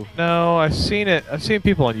something. No. No, I've seen it. I've seen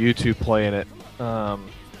people on YouTube playing it. I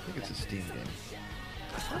think it's a Steam game.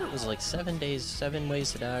 I thought it was like 7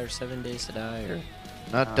 Ways to Die or 7 Days to Die or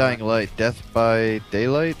Not Dying Light. Death by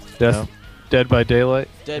Daylight? Death, No. Dead by Daylight.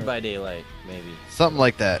 Dead by Daylight, maybe. Something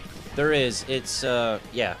like that. There is. It's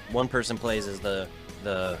yeah. One person plays as the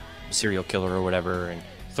serial killer or whatever, and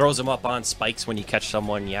throws them up on spikes when you catch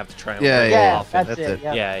someone. You have to try and Yeah, break yeah, them yeah, off. that's That's it. it.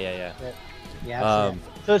 Yeah, Yeah. yeah, that's Um,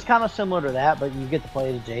 it. So it's kind of similar to that, but you get to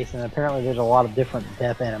play as Jason. Apparently, there's a lot of different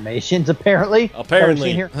death animations. Apparently, that we've Apparently.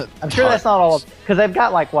 seen here. I'm sure that's not all because they've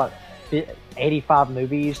got like what 85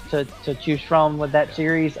 movies to choose from with that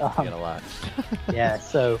series. You get a lot. Yeah.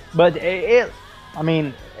 So, but I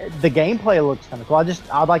mean, the gameplay looks kind of cool.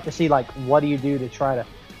 I'd like to see like what do you do to try to,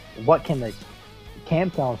 what can the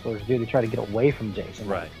camp counselors do to try to get away from Jason?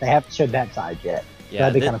 Right. They haven't showed that side yet. Yeah.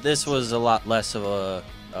 That'd be kind of This was a lot less of a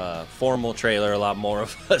formal trailer, a lot more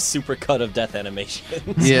of a super cut of death animation.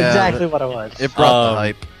 Yeah. exactly what it was. It brought Um, the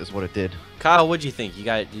hype, is what it did. Kyle, what'd you think?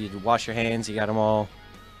 You wash your hands. You got them all,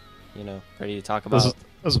 ready to talk about.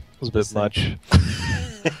 Was a bit This thing. much.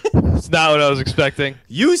 It's not what I was expecting.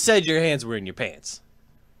 You said your hands were in your pants,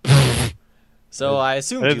 so I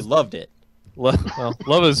assumed you It's- loved it. Well,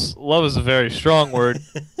 love is a very strong word.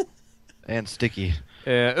 And sticky.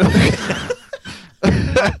 Yeah.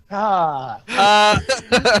 Ah,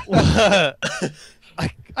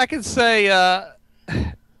 I can say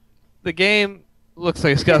the game looks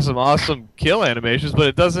like it's got some awesome kill animations, but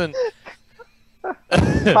it doesn't.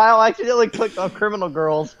 Kyle accidentally clicked on Criminal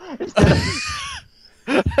Girls instead of.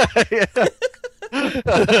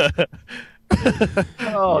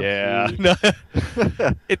 Oh, yeah, geez. no,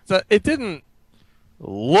 it didn't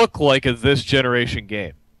look like a this generation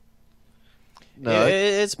game. No,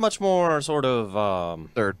 It's much more sort of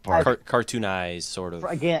third part. cartoonized, sort of.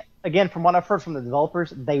 Again, from what I've heard from the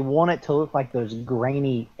developers, they want it to look like those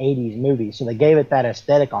grainy '80s movies, so they gave it that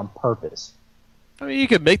aesthetic on purpose. I mean, you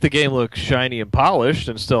could make the game look shiny and polished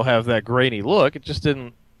and still have that grainy look. It just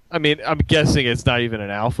didn't. I mean, I'm guessing it's not even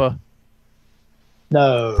an alpha.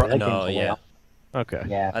 No, that no, game's a yeah. lot. Okay.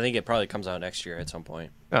 Yeah. I think it probably comes out next year at some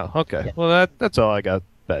point. Oh, okay. Yeah. Well, that's all I got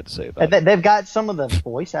bad to say about And it. they've got some of the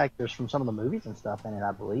voice actors from some of the movies and stuff in it,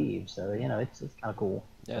 I believe. So it's kind of cool.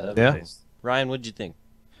 Yeah. Yeah. Nice. Ryan, what'd you think?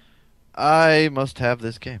 I must have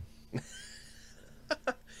this game.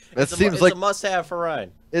 It's a must-have for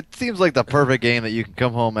Ryan. It seems like the perfect game that you can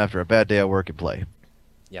come home after a bad day at work and play.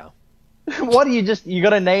 Yeah. What do you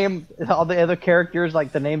gonna name all the other characters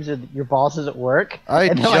like the names of your bosses at work? I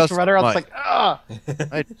and then just like run around might. like ah.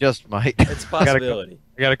 I just might. It's a possibility.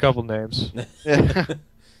 I got a couple names. Yeah.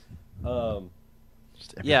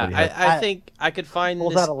 Yeah, I think I could find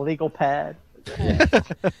Pulls this. out a legal pad.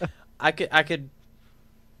 I could.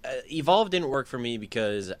 Evolve didn't work for me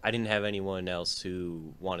because I didn't have anyone else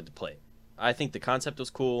who wanted to play it. I think the concept was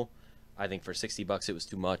cool. I think for $60 it was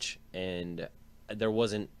too much, and there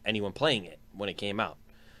wasn't anyone playing it when it came out.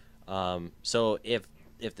 So if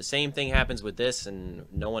the same thing happens with this and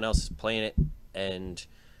no one else is playing it, and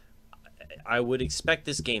I would expect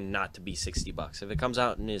this game not to be $60. If it comes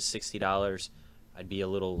out and is $60, I'd be a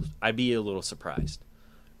little surprised.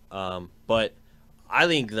 But I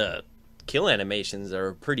think the kill animations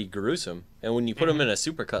are pretty gruesome, and when you put them in a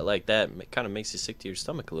supercut like that, it kind of makes you sick to your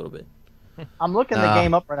stomach a little bit. I'm looking the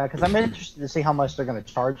game up right now because I'm interested to see how much they're going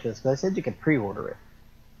to charge this. Because I said you could pre-order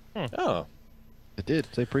it. Oh, It did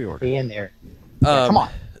say pre-order. Be in there. Yeah, come on.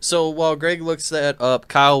 So while Greg looks that up,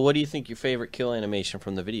 Kyle, what do you think your favorite kill animation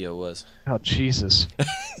from the video was? Oh Jesus!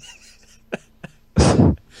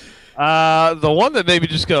 The one that made me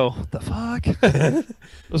just go, "What the fuck?"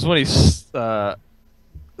 was when he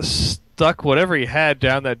stuck whatever he had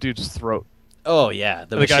down that dude's throat. Oh yeah,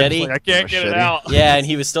 the And the guy was machete. like, I can't get it Machete. out. Yeah, and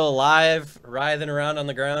he was still alive, writhing around on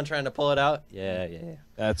the ground trying to pull it out. Yeah.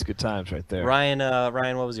 That's good times right there. Ryan,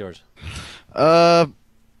 what was yours?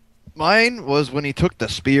 Mine was when he took the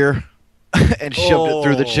spear and shoved it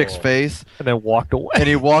through the chick's Oh. face, And then walked away. and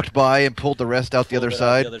he walked by and pulled the rest out the Pulled other it out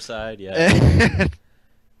side. The other side, yeah. And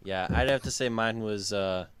Yeah, I'd have to say mine was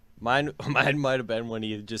mine might have been when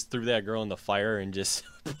he just threw that girl in the fire and just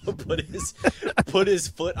put his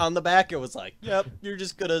foot on the back and was like, "Yep, you're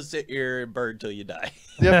just gonna sit here and burn till you die."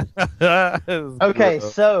 Yep. Okay,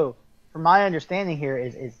 so from my understanding here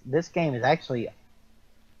is this game is actually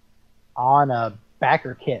on a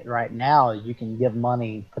backer kit right now. You can give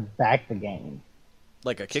money to back the game.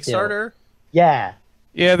 Like a Still. Kickstarter. Yeah,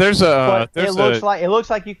 Yeah, there's a. but it looks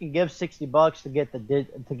like you can give $60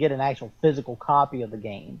 to get an actual physical copy of the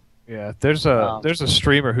game. Yeah, there's a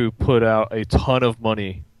streamer who put out a ton of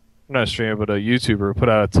money. Not a streamer, but a YouTuber who put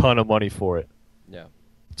out a ton of money for it. Yeah.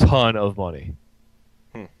 Ton of money.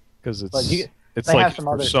 Because But it's they like have some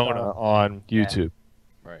other Persona stuff. on YouTube.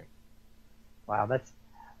 Right. Wow, that's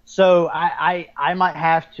so. I might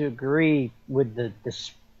have to agree with the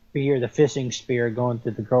spear, the fishing spear going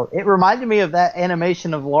through the girl. It reminded me of that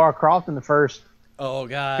animation of Lara Croft in the first Oh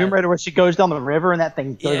god. Tomb Raider where she goes down the river and that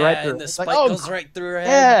thing goes Yeah, right through. and the It's spike like, oh, goes right through her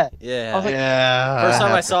head. Yeah. I was like, yeah. First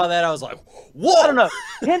time I saw that, I was like, "Whoa!" I don't know.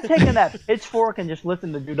 Him taking that pitchfork and just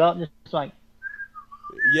lifting the dude up, just like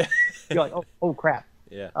Yeah. you're like, oh crap.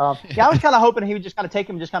 Yeah. Yeah, I was kind of hoping he would just kind of take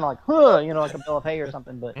him, just kind of like, like a bale of hay or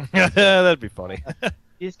something. But That'd be funny.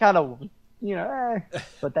 he's kind of,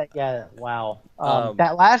 But that, yeah, wow.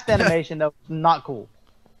 That last animation though, not cool.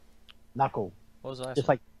 Not cool. What was the last? Just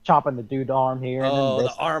like chopping the dude arm here. And Oh, then the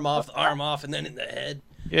this. arm off, and then in the head.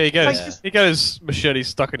 Yeah, he got Like, his, he got his machete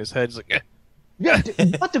stuck in his head. He's like, eh. Yeah,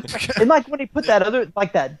 dude, what the? And like when he put that other,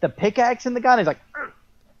 like the pickaxe in the gun, he's like,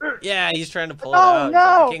 Yeah, he's trying to pull No, it out. He's like,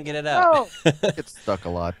 no, I can't get it out. It's stuck a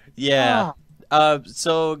lot. Yeah.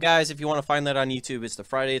 So guys, if you want to find that on YouTube, it's the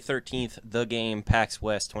Friday the 13th, The Game PAX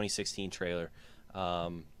West 2016 trailer.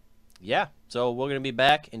 Yeah. So we're gonna be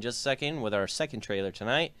back in just a second with our second trailer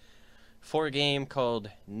tonight for a game called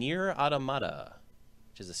Nier Automata,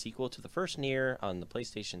 which is a sequel to the first Nier on the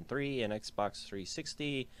PlayStation 3 and Xbox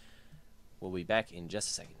 360. We'll be back in just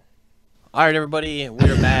a second. All right, everybody,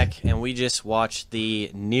 we're back, and we just watched the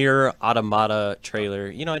Nier Automata trailer.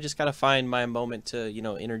 I just gotta find my moment to,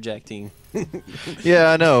 interjecting.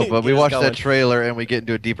 Yeah, I know, but we Get us watched going. that trailer and we get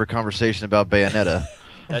into a deeper conversation about Bayonetta.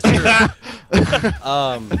 That's true.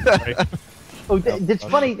 It's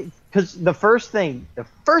funny because the first thing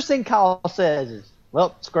Kyle says is,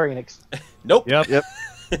 "Well, Square Enix." Nope. Yep. Yep.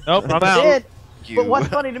 Nope, I'm out. Did. You. But what's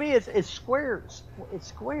funny to me is Square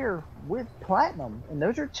with Platinum, and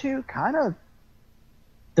those are two kind of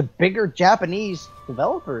the bigger Japanese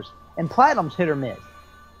developers. And Platinum's hit or miss.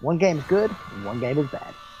 One game's good, one game is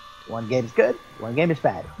bad. One game's good, one game is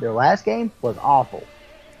bad. Their last game was awful.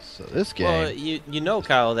 So this game. Well, you know,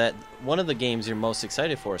 Kyle, that one of the games you're most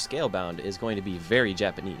excited for, Scalebound, is going to be very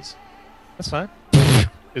Japanese. That's fine.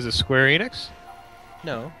 Is it Square Enix?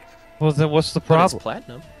 No. Well, then what's the But it's problem?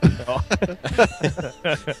 Platinum.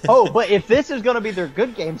 Oh, but if this is going to be their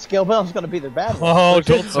good game, Scalebound's going to be their bad one. Oh,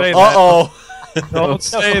 don't say that. Uh-oh. Don't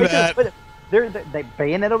say that.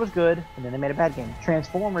 Bayonetta was good, and then they made a bad game.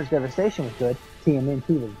 Transformers Devastation was good.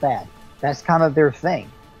 TMNT was bad. That's kind of their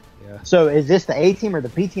thing. Yeah. So is this the A team or the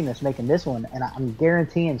B team that's making this one? And I'm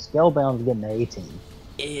guaranteeing Scalebound's getting the A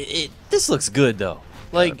team. This looks good though.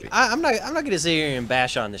 Like I'm not gonna sit here and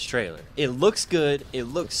bash on this trailer. It looks good. It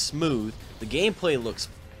looks smooth. The gameplay looks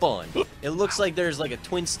fun. It looks like there's like a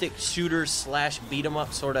twin stick shooter / beat 'em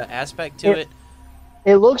up sort of aspect to it.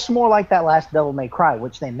 It looks more like that last Devil May Cry,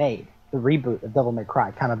 which they made, the reboot of Devil May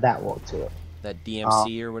Cry, kind of that look to it. That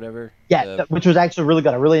DMC or whatever. Yeah, which was actually really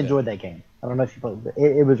good. I really enjoyed that game. I don't know if you played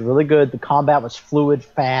it. It was really good. The combat was fluid,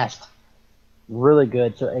 fast, really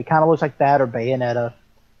good. So it kind of looks like that or Bayonetta.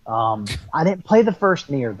 I didn't play the first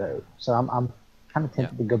Nier though, so I'm kind of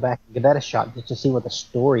tempted to go back and give that a shot just to see what the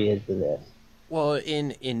story is to this. Well,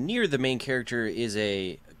 in Nier, the main character is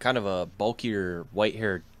a kind of a bulkier,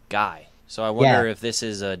 white-haired guy. So I wonder if this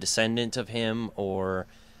is a descendant of him or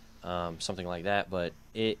something like that. But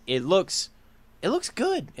it looks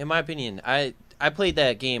good in my opinion. I played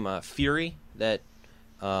that game Fury, that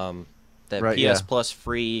PS Plus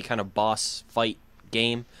free kind of boss fight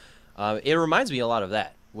game. It reminds me a lot of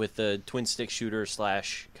that with the twin stick shooter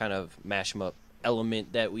 / kind of mash 'em up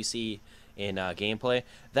element that we see in gameplay.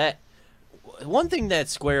 That one thing that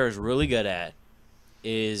Square is really good at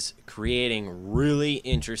is creating really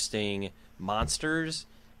interesting monsters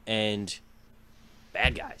and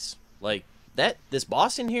bad guys. Like this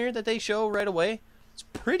boss in here that they show right away, it's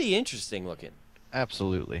pretty interesting looking.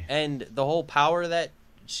 Absolutely. And the whole power that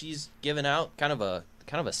she's given out, kind of a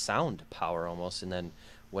sound power almost, and then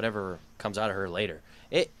whatever comes out of her later.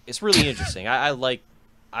 It's really interesting. I like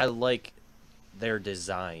their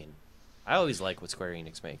design. I always like what Square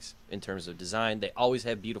Enix makes in terms of design. They always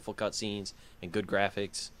have beautiful cutscenes and good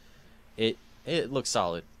graphics. It looks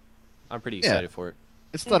solid. I'm pretty excited for it.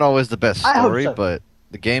 It's not always the best I hope story, so. but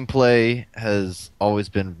the gameplay has always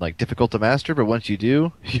been like difficult to master. But once you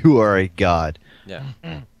do, you are a god. Yeah.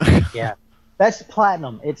 Yeah, that's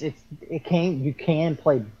Platinum. You can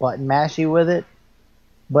play button mashy with it,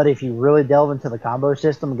 but if you really delve into the combo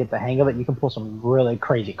system and get the hang of it, you can pull some really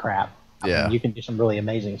crazy crap. I mean, you can do some really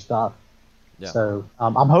amazing stuff. Yeah. So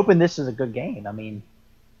I'm hoping this is a good game. I mean,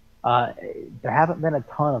 there haven't been a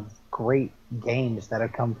ton of great games that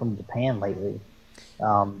have come from Japan lately.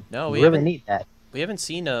 No, we really need that. We haven't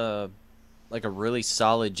seen a really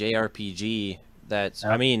solid JRPG that's.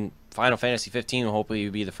 I mean, Final Fantasy 15 will hopefully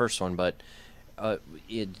be the first one, but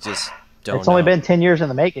it just don't. It's only been 10 years in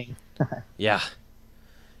the making. Yeah,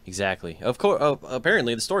 exactly. Of course,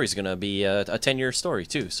 apparently the story's gonna be a 10-year story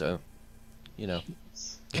too. So, you know.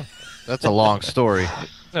 That's a long story.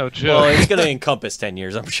 No joke. Well, it's going to encompass 10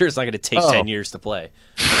 years. I'm sure it's not going to take 10 years to play.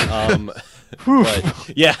 But,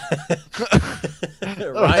 yeah.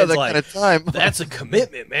 Ryan's that like, kind of time. that's a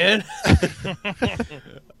commitment, man.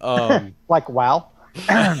 Like WoW.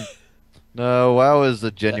 No, WoW is a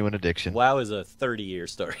genuine addiction. WoW is a 30-year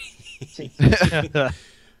story.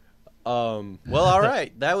 Well, all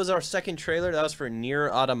right. That was our second trailer. That was for Nier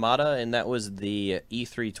Automata, and that was the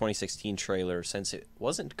E3 2016 trailer. Since it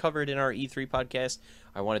wasn't covered in our E3 podcast,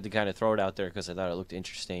 I wanted to kind of throw it out there because I thought it looked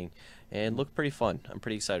interesting and looked pretty fun. I'm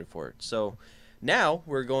pretty excited for it. So now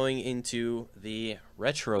we're going into the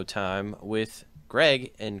retro time with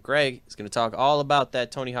Greg, and Greg is going to talk all about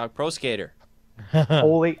that Tony Hawk Pro Skater.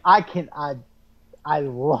 Holy, I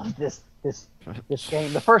love this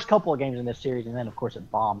game. The first couple of games in this series, and then of course it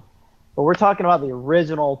bombed. But we're talking about the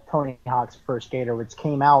original Tony Hawk's Pro Skater, which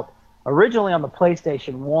came out originally on the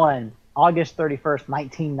PlayStation 1, August 31st,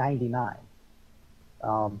 1999.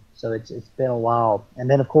 So it's been a while. And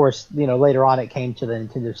then, of course, later on it came to the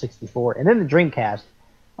Nintendo 64. And then the Dreamcast.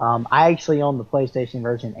 I actually owned the PlayStation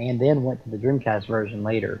version and then went to the Dreamcast version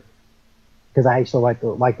later. Because I actually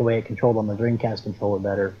like the way it controlled on the Dreamcast controller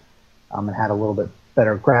better. And had a little bit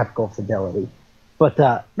better graphical fidelity.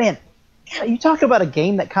 But, man, you talk about a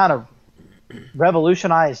game that kind of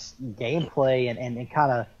revolutionized gameplay and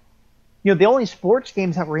kind of, the only sports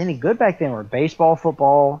games that were any good back then were baseball,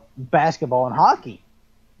 football, basketball, and hockey.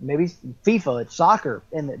 Maybe FIFA, it's soccer.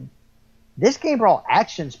 And this game brought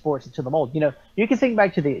action sports into the mold. You can think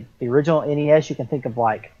back to the original NES. You can think of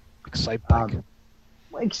like Excitebike.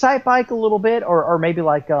 Excitebike a little bit, or maybe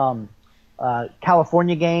like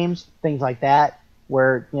California games, things like that,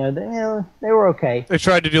 where they were okay. They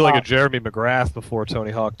tried to do like a Jeremy McGrath before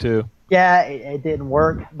Tony Hawk 2. Yeah, it didn't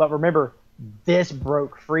work. But remember, this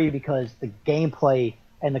broke free because the gameplay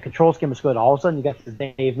and the control scheme was good. All of a sudden, you got the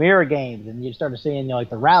Dave Mirra games, and you started seeing like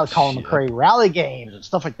the Colin McRae rally games and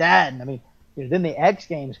stuff like that. And I mean, then the X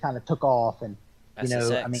games kind of took off, and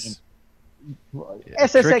SSX. I mean, Yeah,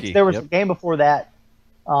 SSX. tricky. There was a game before that.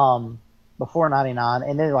 before 99,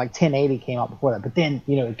 and then like 1080 came out before that. But then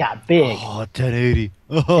it got big. Oh, 1080.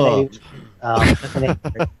 1080,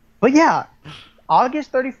 1080. But yeah,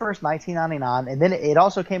 August 31st, 1999, and then it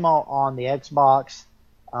also came out on the Xbox,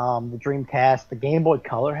 the Dreamcast, the Game Boy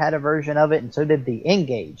Color had a version of it, and so did the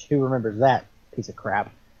N-Gage. Who remembers that piece of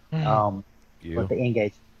crap? With the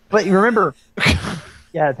N-Gage. But you remember,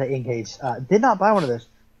 yeah, the N-Gage. Did not buy one of those.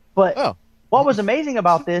 But what was amazing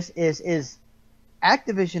about this is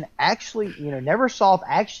Activision actually, Neversoft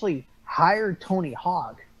actually hired Tony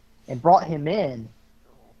Hawk and brought him in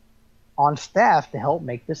on staff to help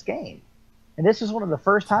make this game. And this is one of the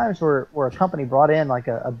first times where a company brought in like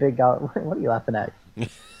a big guy. What are you laughing at?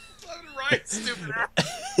 Right, stupid.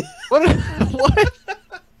 What?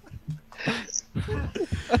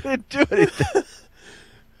 I didn't do anything.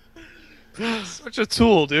 Such a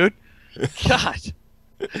tool, dude. God.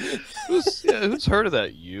 Who's heard of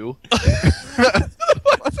that? You?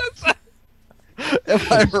 Am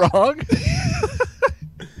I wrong?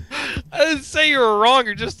 I didn't say you were wrong.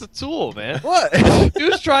 You're just a tool, man. What? He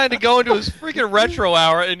was trying to go into his freaking retro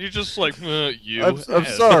hour, and you're just like, you. I'm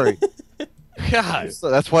sorry. God.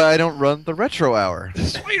 So that's why I don't run the retro hour.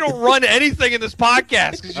 That's why you don't run anything in this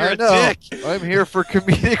podcast, because you're I a know. dick. I'm here for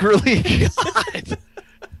comedic relief. God.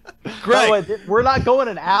 By the Greg, way, we're not going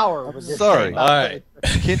an hour with this. Sorry. thing. All right.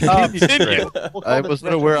 Continue. We'll call I this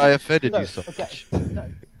wasn't retro. aware I offended No, you so okay. much. No,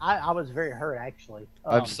 I was very hurt, actually.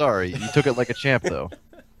 I'm sorry. You took it like a champ, though.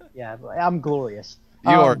 Yeah, I'm glorious.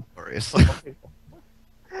 You are glorious.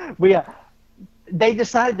 They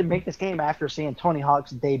decided to make this game after seeing Tony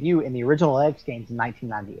Hawk's debut in the original X Games in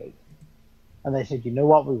 1998. And they said, you know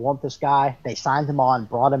what, we want this guy. They signed him on,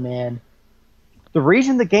 brought him in. The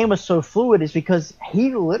reason the game was so fluid is because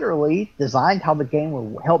he literally designed how the game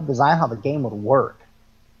would help design how the game would work.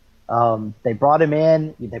 They brought him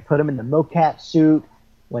in, they put him in the mocap suit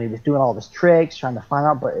when he was doing all of his tricks, trying to find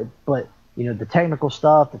out, but the technical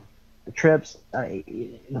stuff, the trips,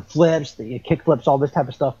 the flips, the kick flips, all this type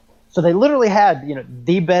of stuff. So they literally had,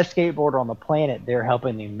 the best skateboarder on the planet there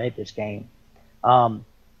helping him make this game. And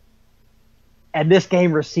this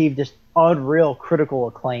game received just unreal critical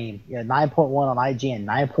acclaim. 9.1 on IGN,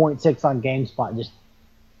 9.6 on GameSpot, just,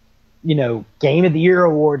 Game of the Year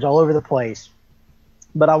awards all over the place.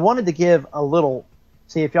 But I wanted to give a little,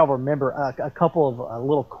 see if y'all remember, a couple of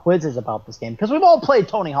little quizzes about this game. Because we've all played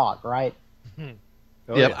Tony Hawk, right?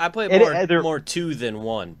 Oh, Yep. I played more 2 than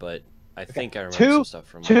 1, but I think I remember some stuff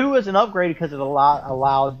from 2 is an upgrade because it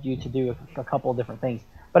allowed you to do a couple of different things.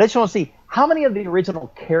 But I just want to see, how many of the original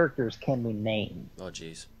characters can we name? Oh,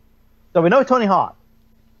 jeez. So we know Tony Hawk.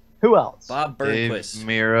 Who else? Bob Dave Burnquist.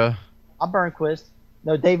 Mira. Bob Burnquist.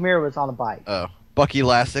 No, Dave Mirra was on a bike. Oh, Bucky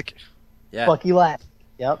Lassick. Yeah. Bucky Latt.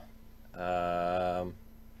 Yep. Ryan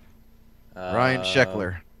Uh,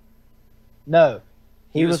 Sheckler. No.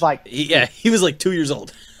 He was like... he was like 2 years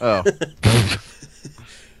old. Oh.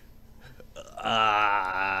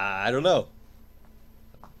 I don't know.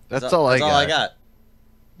 That's all I got.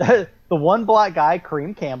 the one black guy,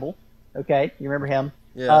 Kareem Campbell. Okay, you remember him?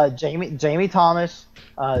 Yeah. Jamie Thomas.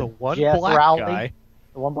 the one Jeff black Rowley. guy.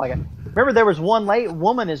 The one black guy. Remember, there was one late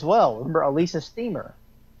woman as well. Remember, Elisa Steamer.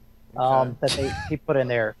 That he put in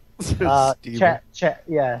there. Steamer. Chad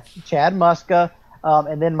Muska.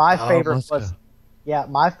 And then my favorite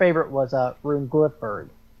Muska. was Rune Glifberg.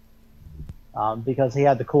 Because he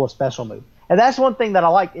had the coolest special move. And that's one thing that I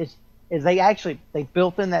like is they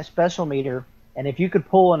built in that special meter, and if you could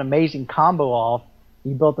pull an amazing combo off,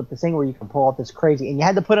 you built up this thing where you can pull off this crazy, and you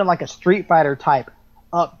had to put in like a Street Fighter type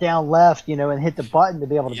up, down, left, and hit the button to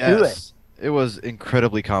be able to do it. It was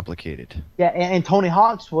incredibly complicated. Yeah, and Tony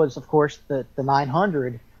Hawk's was, of course, the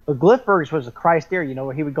 900, but Glifberg's was a Christ air,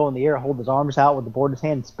 where he would go in the air, hold his arms out with the board in his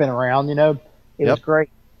hand, and spin around, It was great.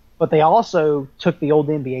 But they also took the old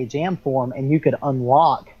NBA Jam form, and you could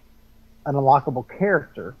unlock an unlockable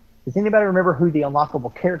character. Does anybody remember who the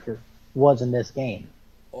unlockable character was in this game?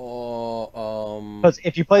 Because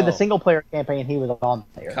if you played the single-player campaign, he was on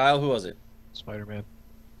there. Kyle, who was it? Spider-Man.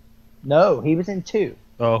 No, he was in 2.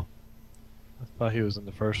 Oh. I thought he was in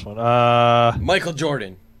the first one. Michael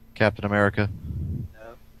Jordan. Captain America.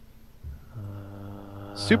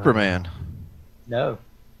 Superman. No.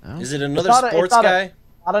 No? Is it another not sports not guy?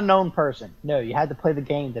 Not a known person. No, you had to play the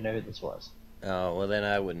game to know who this was. Oh, well, then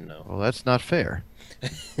I wouldn't know. Well, that's not fair.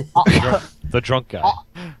 The drunk guy.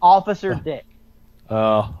 Officer Dick.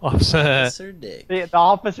 Officer Dick. The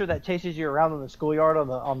officer that chases you around in the schoolyard on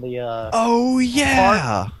the Oh,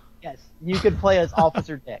 yeah! Yes, you could play as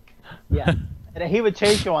Officer Dick. Yeah. And he would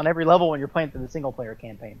chase you on every level when you're playing through the single player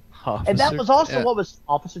campaign. And that was also what was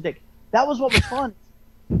Officer Dick. That was what was fun.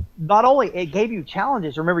 not only it gave you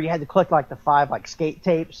challenges. Remember, you had to collect like the 5 like skate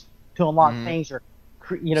tapes to unlock things, or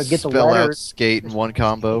get the Spell letters. out skate in one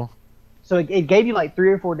combo. So it gave you like 3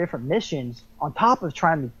 or 4 different missions on top of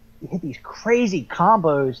trying to hit these crazy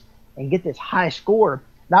combos and get this high score.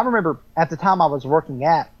 And I remember at the time I was working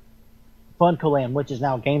at FuncoLand, which is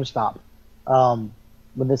now GameStop,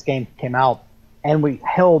 when this game came out, and we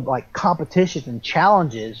held like competitions and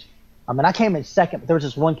challenges. I mean, I came in second, but there was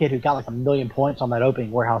this one kid who got like 1 million points on that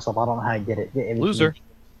opening warehouse stuff. I don't know how he did it. It was Loser. huge.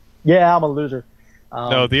 Yeah, I'm a loser.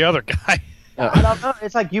 No, the other guy. I don't know.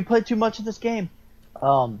 It's like you play too much of this game.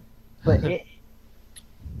 But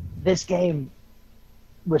this game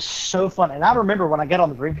was so fun. And I remember when I got on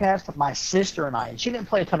the Dreamcast, my sister and I, and she didn't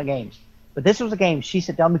play a ton of games, but this was a game she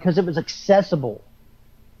sat down because it was accessible.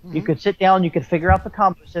 You could sit down, you could figure out the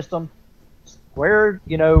combo system. Square,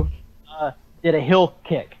 did a hill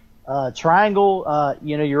kick. Triangle,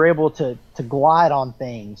 you're able to glide on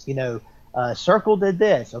things. Circle did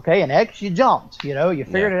this, okay, and X, you jumped. You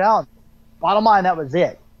figured it out. Bottom line, that was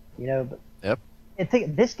it. But Yep. I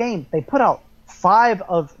think this game, they put out 5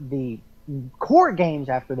 of the core games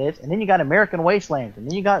after this, and then you got American Wastelands, and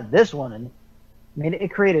then you got this one, and I mean, it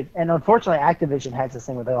created. And unfortunately, Activision has this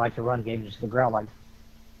thing where they like to run games to the ground, like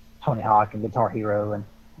Tony Hawk and Guitar Hero, and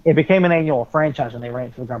it became an annual franchise when they ran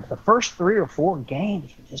it to the ground. But the first 3 or 4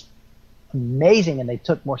 games were just amazing, and they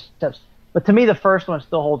took more steps. But to me, the first one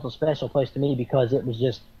still holds a special place to me because it was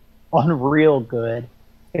just unreal good.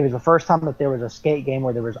 It was the first time that there was a skate game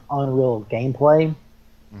where there was unreal gameplay.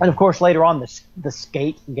 And of course, later on, the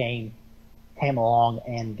skate game came along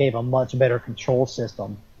and gave a much better control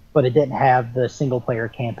system, but it didn't have the single-player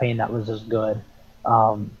campaign that was as good.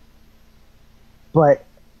 But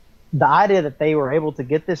the idea that they were able to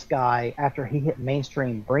get this guy after he hit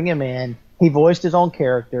mainstream, bring him in, he voiced his own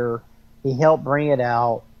character, he helped bring it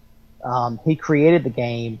out, he created the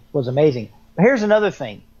game, was amazing. But here's another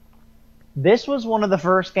thing. This was one of the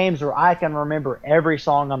first games where I can remember every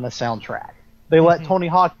song on the soundtrack. They let Tony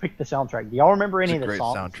Hawk pick the soundtrack. Do y'all remember any of the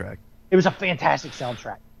songs? Great soundtrack. It was a fantastic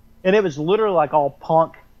soundtrack. And it was literally like all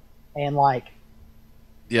punk and like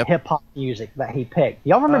hip hop music that he picked.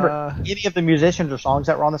 Do y'all remember any of the musicians or songs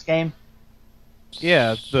that were on this game?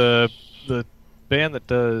 Yeah, the band that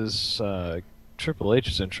does Triple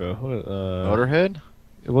H's intro. Motorhead?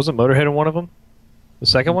 It wasn't Motorhead in one of them? The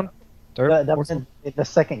second one? Third? That was in the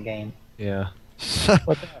second game. Yeah.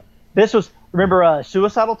 But this was, remember,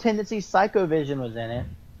 Suicidal Tendencies, Psycho Vision was in it.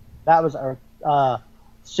 That was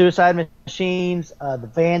Suicide Machines, the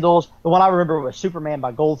Vandals. The one I remember was Superman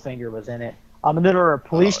by Goldfinger was in it. And then there were a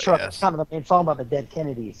police truck, yes. kind of the main song about the dead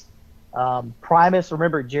Kennedys. Primus,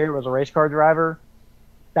 remember Jerry was a race car driver?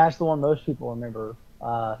 That's the one most people remember.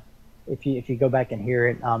 If you go back and hear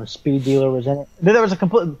it, Speed Dealer was in it. Then there was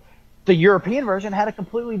the European version had a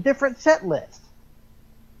completely different set list.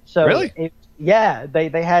 So really?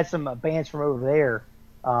 They had some bands from over there.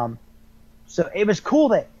 So it was cool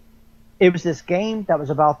that it was this game that was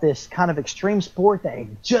about this kind of extreme sport that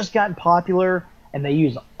had just gotten popular, and they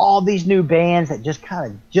used all these new bands that just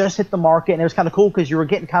hit the market, and it was kind of cool because you were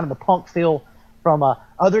getting kind of the punk feel from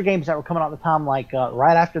other games that were coming out at the time. Like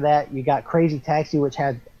right after that, you got Crazy Taxi, which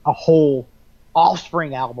had a whole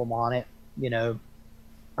Offspring album on it,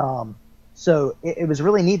 so it was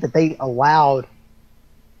really neat that they allowed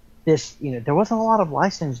this. There wasn't a lot of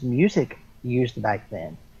licensed music used back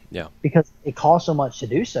then. Yeah. Because it cost so much to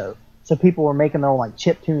do so. So people were making their own like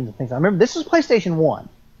chip tunes and things. I remember this was PlayStation 1.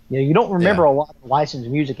 You don't remember a lot of licensed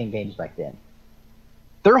music in games back then.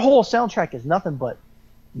 Their whole soundtrack is nothing but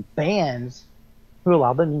bands who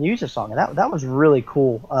allowed them to use a song, and that was really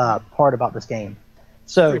cool part about this game.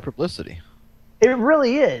 So great publicity. It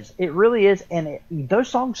really is. It really is, and those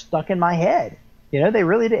songs stuck in my head. They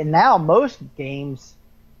really did. And now most games,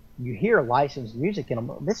 you hear licensed music in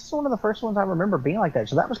them. This is one of the first ones I remember being like that.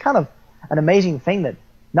 So that was kind of an amazing thing that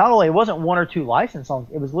not only it wasn't 1 or 2 licensed songs,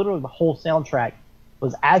 it was literally the whole soundtrack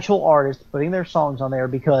was actual artists putting their songs on there,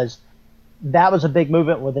 because that was a big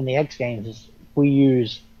movement within the X Games. Is we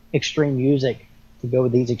use extreme music to go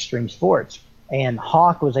with these extreme sports. And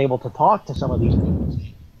Hawk was able to talk to some of these people and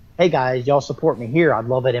say, hey guys, y'all support me here. I'd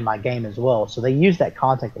love it in my game as well. So they used that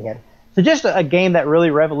content they had. So just a game that really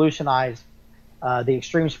revolutionized the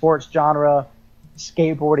extreme sports genre,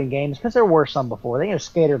 skateboarding games, because there were some before.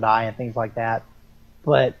 Skate or Die and things like that.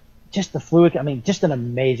 But just the fluid, just an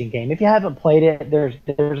amazing game. If you haven't played it,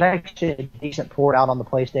 there's actually a decent port out on the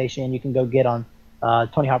PlayStation. You can go get on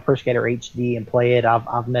Tony Hawk Pro Skater HD and play it.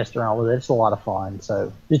 I've messed around with it. It's a lot of fun.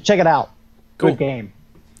 So just check it out. Cool. Good game.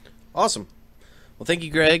 Awesome. Well, thank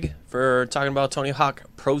you, Greg, for talking about Tony Hawk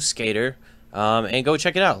Pro Skater. And go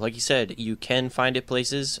check it out. Like you said, you can find it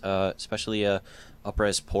places, especially a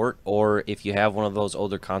up-res port, or if you have one of those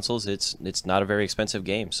older consoles, it's not a very expensive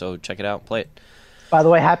game. So check it out and play it. By the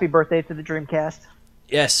way, happy birthday to the Dreamcast.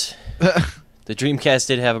 Yes, the Dreamcast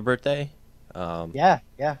did have a birthday. Yeah.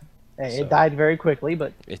 So- It died very quickly,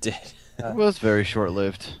 but It did. It was very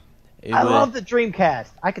short-lived. I love the Dreamcast.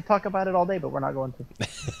 I could talk about it all day, but we're not going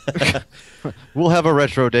to. We'll have a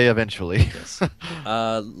retro day eventually.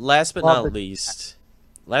 Last but Love not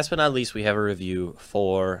least, we have a review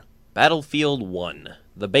for Battlefield 1,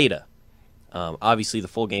 the beta. Obviously, the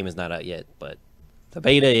full game is not out yet, but the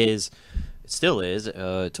beta is. It still is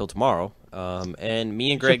till tomorrow. And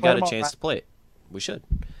me and Greg play got a tomorrow, chance right? to play it. We should.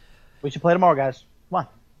 We should play tomorrow, guys. Come on.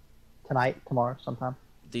 Tonight, tomorrow, sometime.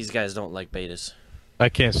 These guys don't like betas. I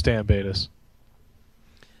can't stand betas.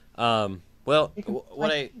 Well,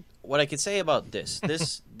 what I could say about this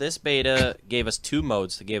beta gave us two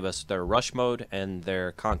modes. They gave us their rush mode and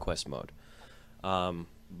their conquest mode.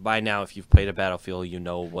 By now, if you've played a Battlefield, you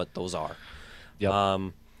know what those are.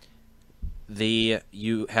 Yep.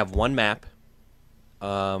 You have one map.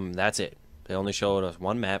 That's it. They only showed us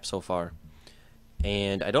one map so far,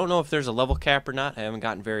 and I don't know if there's a level cap or not. I haven't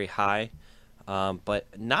gotten very high, but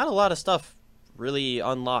not a lot of stuff really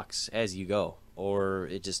unlocks as you go, or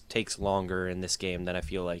it just takes longer in this game than I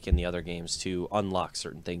feel like in the other games to unlock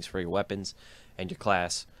certain things for your weapons and your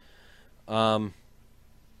class. Let's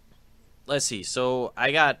see. So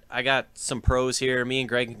I got some pros here. Me and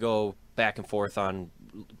Greg can go back and forth on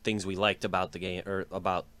things we liked about the game or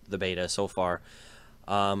about the beta so far.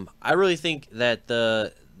 I really think that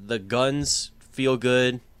the guns feel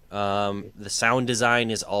good. The sound design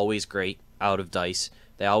is always great out of DICE.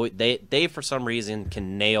 They for some reason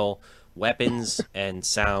can nail weapons and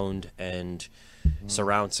sound and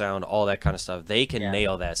surround sound, all that kind of stuff. They can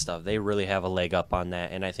nail that stuff. They really have a leg up on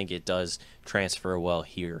that, and I think it does transfer well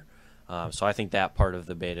here. So I think that part of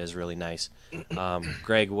the beta is really nice.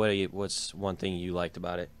 Greg, what's one thing you liked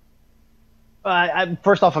about it?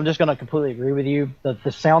 First off, I'm just going to completely agree with you.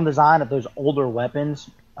 The sound design of those older weapons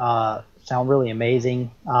sound really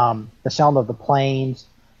amazing. The sound of the planes,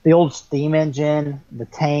 the old steam engine, the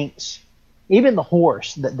tanks, even the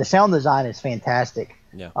horse. The sound design is fantastic.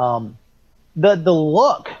 Yeah. The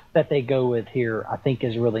look that they go with here, I think,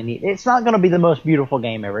 is really neat. It's not going to be the most beautiful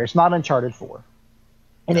game ever. It's not Uncharted 4.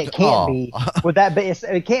 And it can't be with that.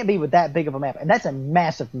 It can't be with that big of a map, and that's a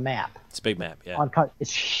massive map. It's a big map, yeah.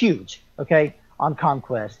 It's huge. Okay, on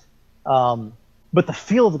Conquest, but the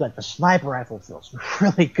feel of the sniper rifle feels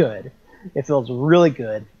really good. It feels really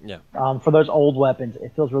good. Yeah. For those old weapons,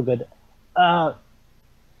 it feels real good. I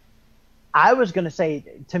was gonna say,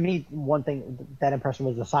 to me, one thing that impressed me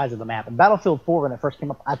was the size of the map. In Battlefield 4, when it first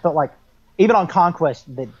came up, I felt like even on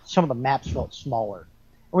Conquest that some of the maps felt smaller.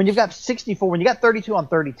 When you've got 64, when you got 32 on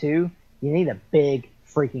 32, you need a big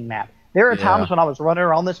freaking map. There are times when I was running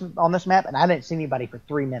around on this map and I didn't see anybody for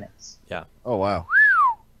 3 minutes. Yeah. Oh wow.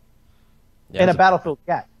 Yeah, In a Battlefield,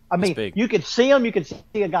 I mean, big. you could see them, you could see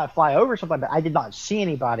a guy fly over something, but I did not see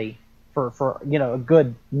anybody for a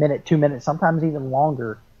good minute, 2 minutes, sometimes even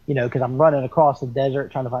longer, because I'm running across the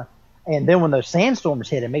desert trying to find. And then when those sandstorms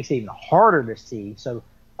hit, it makes it even harder to see. So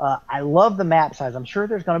I love the map size. I'm sure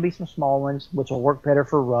there's going to be some small ones, which will work better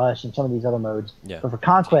for Rush and some of these other modes. Yeah. But for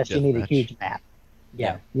Conquest, you need a huge map.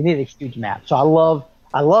 Yeah, you need a huge map. So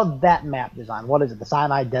I love that map design. What is it? The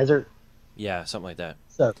Sinai Desert? Yeah, something like that.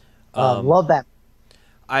 So love that.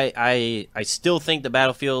 I still think the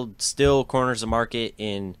Battlefield still corners the market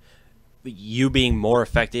in you being more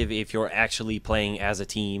effective if you're actually playing as a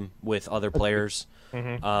team with other players.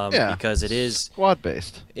 Because it is squad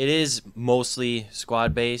based. It is mostly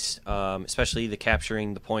squad based, especially the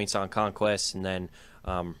capturing the points on Conquest, and then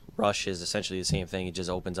Rush is essentially the same thing. It just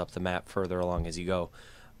opens up the map further along as you go.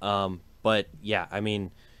 But yeah, I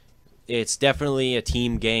mean, it's definitely a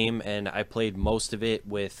team game, and I played most of it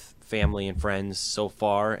with family and friends so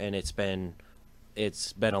far, and it's been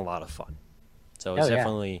a lot of fun. So it's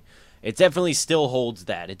it definitely still holds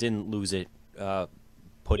that. It didn't lose it.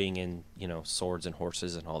 Putting in swords and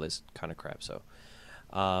horses and all this kind of crap. So,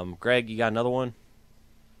 Greg, you got another one?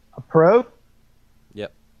 A pro?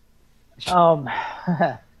 Yep.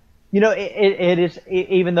 It is,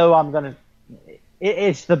 even though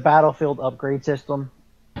it's the Battlefield upgrade system.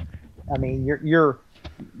 I mean, you're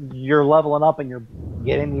leveling up and you're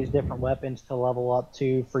getting these different weapons to level up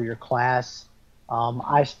to for your class.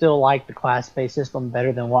 I still like the class-based system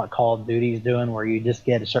better than what Call of Duty is doing, where you just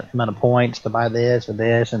get a certain amount of points to buy this or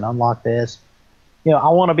this and unlock this. I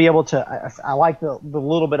want to be able to. I like the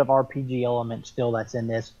little bit of RPG element still that's in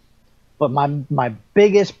this, but my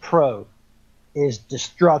biggest pro is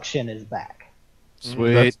destruction is back.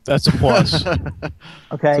 Sweet. That's a plus.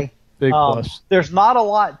 Okay. Big plus. There's not a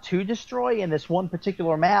lot to destroy in this one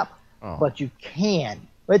particular map, Oh. but you can.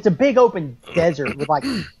 It's a big open desert with like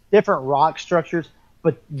different rock structures,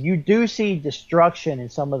 but you do see destruction in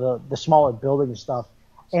some of the smaller buildings and stuff.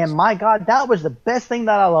 And my God, that was the best thing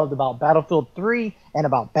that I loved about Battlefield 3 and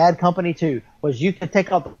about Bad Company 2 was you could take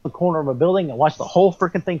out the corner of a building and watch the whole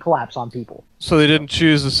freaking thing collapse on people. So they didn't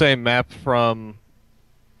choose the same map from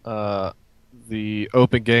the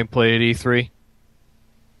open gameplay at E3?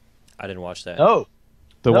 I didn't watch that. No.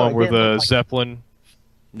 The No, one it where didn't the look like- Zeppelin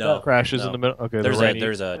No, crashes no. in the middle? Okay,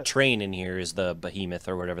 There's a train in here, is the behemoth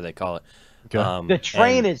or whatever they call it. Okay. The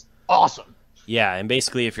train and- is awesome. Yeah, and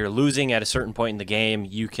basically, if you're losing at a certain point in the game,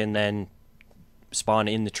 you can then spawn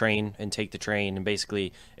in the train and take the train. And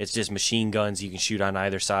basically, it's just machine guns you can shoot on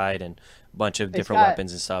either side and a bunch of different got-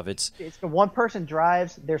 weapons and stuff. It's It's the one person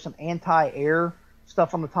drives. There's some anti-air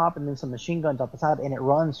stuff on the top, and then some machine guns up the side, and it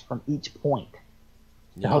runs from each point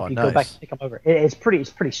to help you go back nice. and pick them over. It's pretty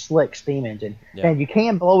slick steam engine, Yeah. and you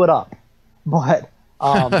can blow it up, but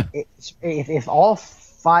if all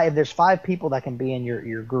five, there's 5 people that can be in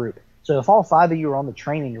your group. So if all 5 of you are on the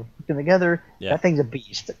train and you're working together, Yeah. that thing's a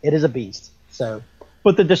beast. It is a beast. So,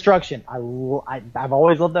 but the destruction, I've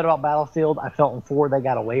always loved that about Battlefield. I felt in 4 they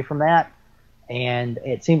got away from that, and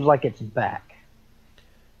it seems like it's back.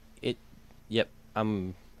 Yep.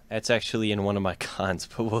 That's actually in one of my cons,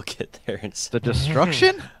 but we'll get there in a The second.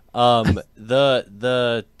 destruction?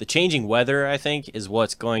 The changing weather, I think, is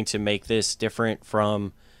what's going to make this different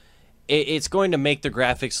from. It's going to make the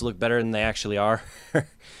graphics look better than they actually are,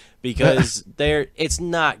 because it's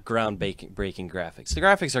not groundbreaking graphics. The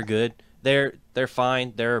graphics are good. They're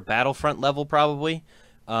fine. They're Battlefront level probably,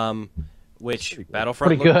 which Battlefront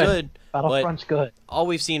Pretty looked good. good. But Battlefront's good. all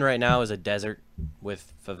we've seen right now is a desert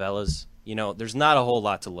with favelas. You know, there's not a whole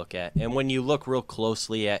lot to look at. And when you look real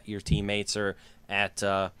closely at your teammates or at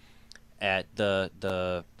the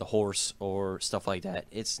horse or stuff like that,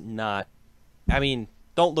 it's not. I mean,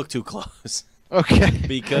 don't look too close Okay.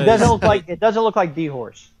 because It doesn't look like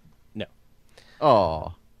D-Horse.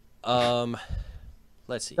 Oh,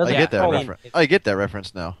 let's see. Doesn't I Yeah, get that I mean, reference. I get that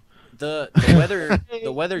reference now. the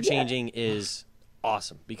weather changing is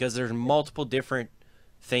awesome because there's multiple different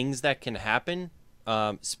things that can happen.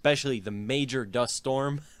 Especially the major dust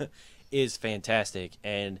storm is fantastic,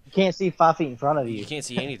 and You can't see 5 feet in front of you you. can't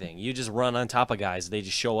see anything. You just run on top of guys; they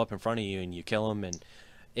just show up in front of you and you kill them, and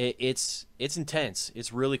it's intense.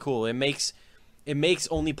 It's really cool. It makes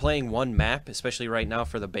only playing one map, especially right now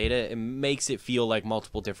for the beta, it makes it feel like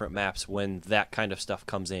multiple different maps when that kind of stuff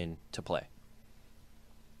comes in to play.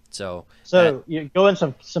 So You go in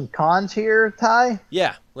some cons here, Ty.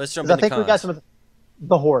 yeah, let's jump 'Cause I into think we got cons. some of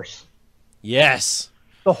the horse. Yes.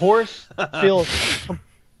 The horse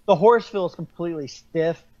feels completely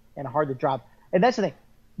stiff and hard to drop. And that's the thing.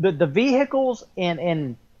 The vehicles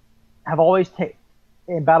in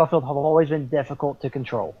Battlefield have always been difficult to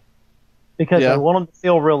control because Yeah. they want them to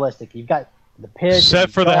feel realistic. You've got the pitch, Except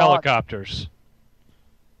and for the yaw. helicopters.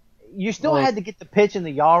 You still had to get the pitch and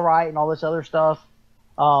the yaw right and all this other stuff.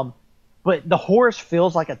 But the horse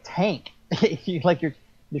feels like a tank. Like you're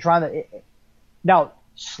trying to now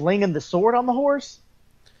slinging the sword on the horse.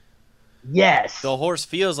 Yes. The horse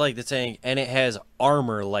feels like the tank, and it has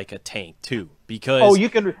armor like a tank too. Because Oh, you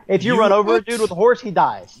can if you You- run over a dude with a horse, he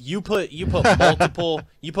dies. you put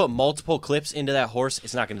multiple clips into that horse,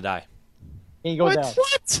 it's not going to die. And he goes down.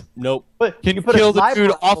 What? Nope. But Can you put a kill the sniper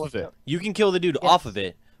dude on off horse, of it? You can kill the dude Yes. off of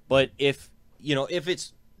it, but if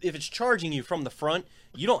it's charging you from the front,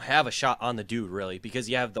 you don't have a shot on the dude really because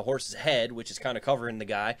you have the horse's head, which is kind of covering the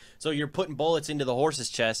guy. So you're putting bullets into the horse's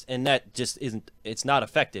chest, and that just it's not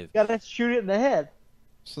effective. You gotta shoot it in the head.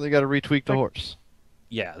 So they got to retweak the horse.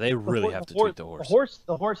 Yeah, they really have to tweak the horse.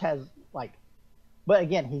 The horse has like, but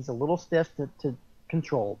again, he's a little stiff to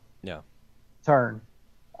control. Yeah. Turn.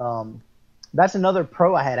 That's another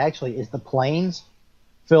pro I had actually is the planes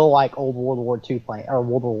feel like old World War II plane or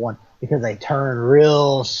World War One because they turn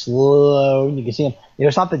real slow. You can see them.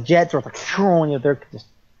 It's not the jets where it's like they're just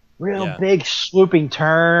real Yeah. big swooping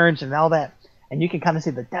turns and all that, and you can kind of see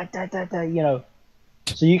the da.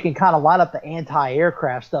 So you can kind of line up the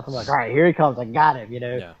anti-aircraft stuff and like, all right, here he comes, I got him.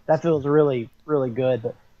 Yeah. That feels really, really good.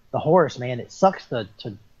 But the horse, man, it sucks to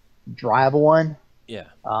drive one, Yeah.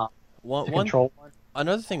 to One control one.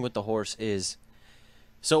 another thing with the horse is,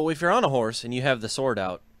 so if you're on a horse and you have the sword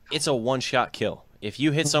out, it's a one-shot kill. If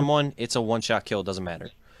you hit someone, it's a one-shot kill. Doesn't matter.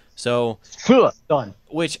 So, Done.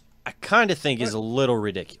 which I kind of think is a little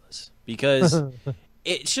ridiculous because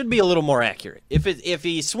it should be a little more accurate. If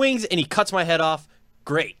he swings and he cuts my head off,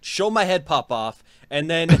 great. Show my head pop off, and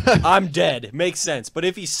then I'm dead. Makes sense. But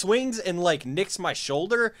if he swings and like nicks my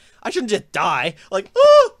shoulder, I shouldn't just die. Like,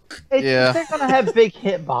 oh! Yeah. They're gonna have big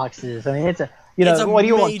hit boxes. I mean, it's a It's a what do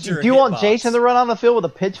you want? major Do you want hitbox. Jason to run on the field with a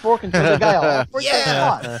pitchfork and kill the guy off?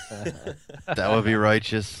 Yeah. That would be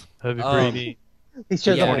righteous. That'd be Um, pretty neat. He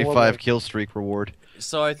shows Yeah. up on World 25 War- kill streak reward.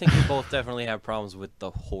 So I think we both definitely have problems with the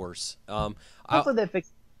horse. Hopefully they fix.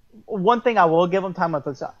 One thing I will give them time with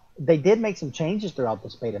this, they did make some changes throughout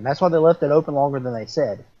this beta, and that's why they left it open longer than they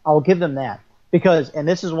said. I will give them that because, and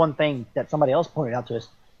this is one thing that somebody else pointed out to us.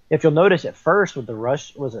 If you'll notice at first with the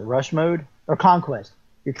rush, was it rush mode or conquest?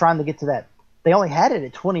 You're trying to get to that. They only had it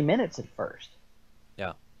at 20 minutes at first.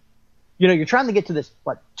 Yeah. You're trying to get to this,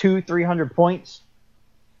 what, 200-300 points,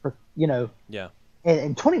 for, Yeah.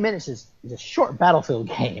 and 20 minutes is a short Battlefield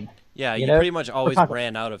game. Yeah, You you know? pretty much always conquest.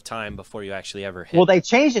 ran out of time before you actually ever hit. Well, they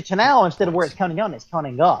changed it to now instead of where it's counting down, it's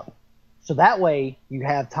counting up. So that way you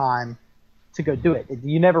have time to go do it.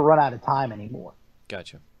 You never run out of time anymore.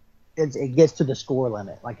 Gotcha. It gets to the score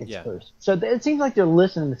limit like it's Yeah. supposed. So it seems like they're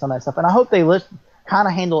listening to some of that stuff, and I hope they kind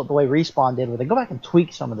of handle it the way Respawn did, where they go back and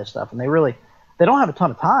tweak some of this stuff, and they don't have a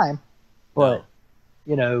ton of time, but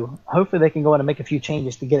hopefully they can go in and make a few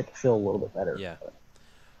changes to get it to feel a little bit better. Yeah.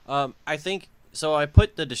 I think so. I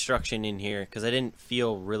put the destruction in here because I didn't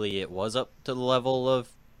feel really it was up to the level of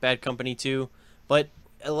Bad Company 2, but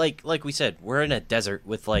like we said, we're in a desert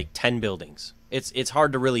with like 10 buildings. It's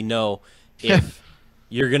hard to really know if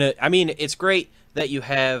you're gonna. I mean, it's great that you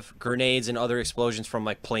have grenades and other explosions from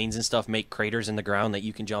like planes and stuff make craters in the ground that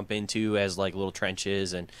you can jump into as like little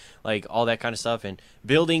trenches and like all that kind of stuff. And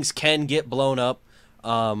buildings can get blown up,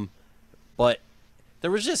 but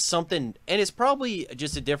there was just something, and it's probably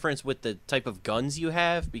just a difference with the type of guns you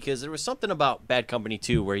have, because there was something about Bad Company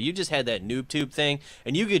 2 where you just had that noob tube thing,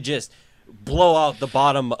 and you could just blow out the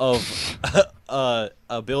bottom of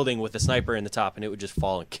a building with a sniper in the top, and it would just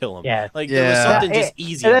fall and kill him. Yeah. Like, there was Yeah. something Yeah, just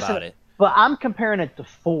easy and that's about it. But I'm comparing it to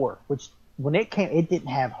 4, which when it came, it didn't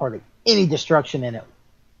have hardly any destruction in it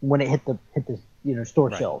when it hit the store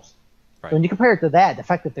Right. shelves. Right. So when you compare it to that, the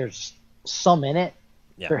fact that there's some in it,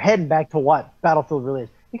 Yeah. they're heading back to what Battlefield really is.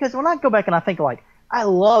 Because when I go back and I think like I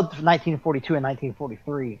loved 1942 and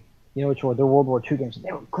 1943, which were the World War II games.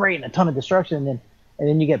 They were great and a ton of destruction, and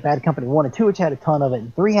then you get Bad Company 1 and 2, which had a ton of it,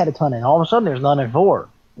 and 3 had a ton, and all of a sudden there's none in 4.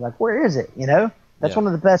 You're like, where is it? That's Yeah. one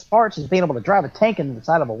of the best parts is being able to drive a tank into the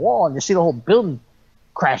side of a wall and just see the whole building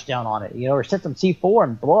crash down on it, or set some C4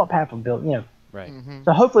 and blow up half a building, Right.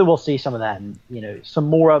 So hopefully we'll see some of that, and some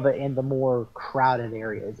more of it in the more crowded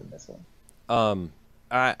areas in this one.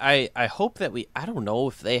 I hope that I don't know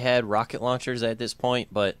if they had rocket launchers at this point,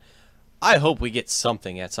 but I hope we get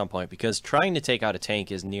something at some point, because trying to take out a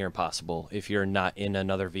tank is near impossible if you're not in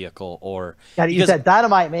another vehicle, or Got to use because that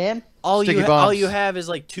dynamite, man. all Sticky all bombs. you have is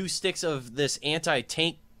like 2 sticks of this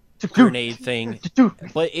anti-tank grenade thing,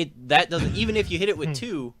 but that doesn't, even if you hit it with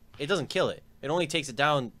 2, it doesn't kill it. It only takes it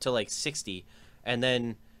down to like 60, and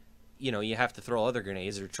then you have to throw other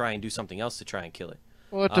grenades or try and do something else to try and kill it.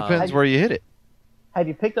 Well, it depends where you hit it. Have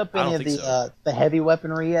you picked up I any don't of think the heavy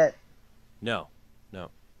weaponry yet? No.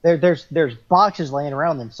 There's boxes laying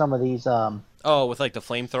around in some of these Oh, with like the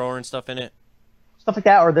flamethrower and stuff in it. stuff like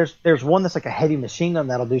that, or there's one that's like a heavy machine gun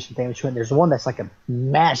that'll do some damage to it. And there's one that's like a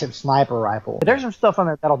massive sniper rifle. But there's some stuff on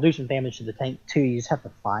there that'll do some damage to the tank too. You just have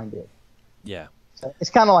to find it. Yeah. So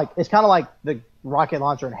it's kind of like the rocket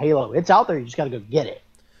launcher in Halo. It's out there. You just got to go get it.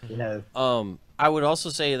 I would also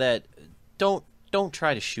say that don't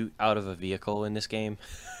try to shoot out of a vehicle in this game.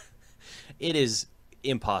 It is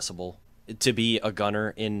impossible to be a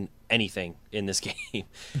gunner in anything in this game.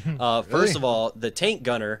 First of all, the tank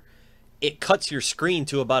gunner, it cuts your screen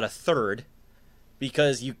to about a third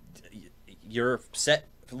because you're set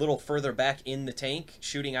a little further back in the tank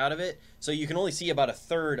shooting out of it, so you can only see about a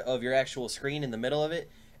third of your actual screen in the middle of it,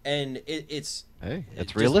 and it's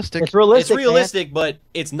It's realistic. It's realistic. it's realistic, but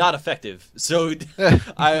it's not effective. So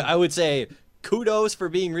I would say kudos for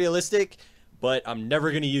being realistic, but I'm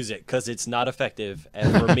never going to use it because it's not effective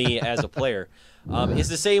for me as a player. It's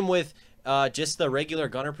the same with just the regular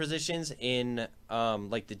gunner positions in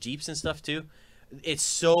like the Jeeps and stuff too. It's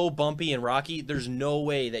so bumpy and rocky, there's no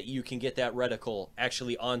way that you can get that reticle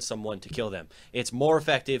actually on someone to kill them. It's more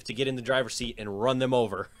effective to get in the driver's seat and run them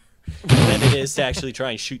over than it is to actually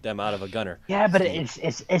try and shoot them out of a gunner. Yeah, but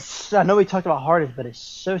it's. I know we talked about hardest, but it's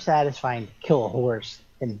so satisfying to kill a horse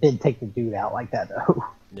and then take the dude out like that though.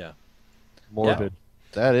 Yeah. Morbid.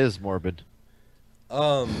 That is morbid.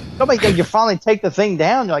 Nobody think you finally take the thing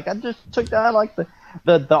down. You're like, I just took down like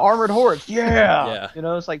the armored horse. Yeah.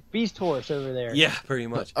 Yeah. It's like Beast Horse over there. Yeah, pretty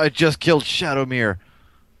much. I just killed Shadowmere.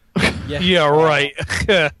 Yeah. Yeah, right.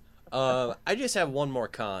 I just have one more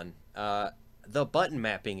con. The button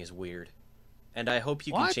mapping is weird, and I hope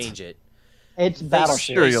you can What? change it. It's They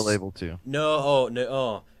Battlefield. Sure, you'll able to.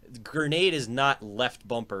 No. Grenade is not left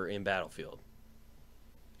bumper in Battlefield.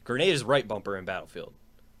 Grenade is right bumper in Battlefield.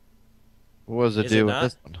 What does it Is it do with not?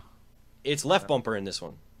 this one? It's left bumper in this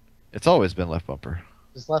one. It's always been left bumper.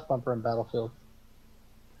 It's left bumper in Battlefield.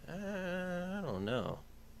 I don't know.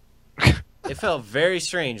 It felt very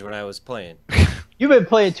strange when I was playing. You've been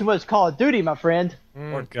playing too much Call of Duty, my friend.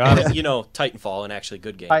 Or, Got it. you know, Titanfall, an actually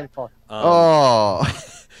good game. Titanfall.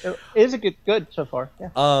 Oh, It is a good so far. Yeah.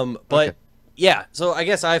 But Okay. yeah, so I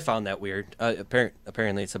guess I found that weird.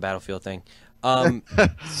 Apparently, it's a Battlefield thing.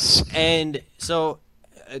 And so,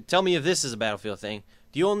 tell me if this is a Battlefield thing.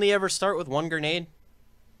 Do you only ever start with one grenade?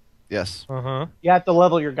 yes. Uh-huh. You have to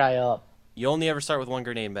level your guy up. You only ever start with one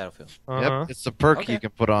grenade in Battlefield. Uh-huh. Yep, it's the perk Okay. you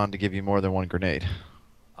can put on to give you more than one grenade.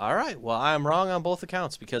 All right. Well, I'm wrong on both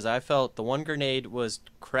accounts because I felt the one grenade was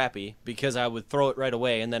crappy because I would throw it right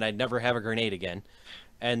away and then I'd never have a grenade again.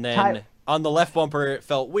 And then Ty- on the left bumper, it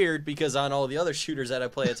felt weird because on all the other shooters that I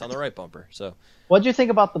play, it's on the right bumper. So What do you think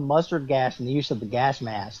about the mustard gas and the use of the gas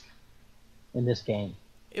mask in this game?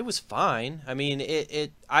 it was fine. I mean,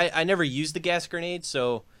 I never used the gas grenade,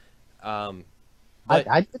 so but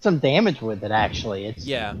I did some damage with it actually. It's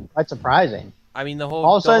yeah. quite surprising. I mean, the whole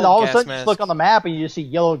All of a sudden, the whole you gas just mask. look on the map and you just see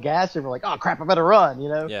yellow gas, and you're like, "Oh crap, I better run!" You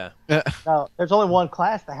know. Yeah. Now, there's only one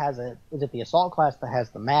class that has it. Is it the assault class that has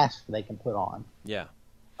the mask they can put on? Yeah.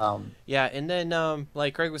 Yeah, And then,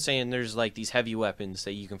 like Greg was saying, there's like these heavy weapons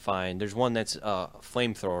that you can find. There's one that's a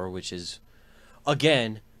flamethrower, which is,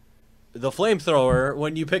 again, the flamethrower.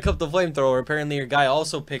 When you pick up the flamethrower, apparently your guy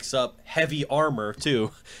also picks up heavy armor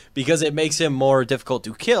too, because it makes him more difficult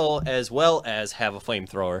to kill as well as have a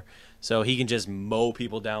flamethrower. So he can just mow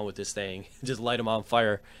people down with this thing, just light them on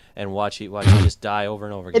fire, and watch it just die over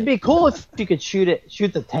and over again. it'd be cool if you could shoot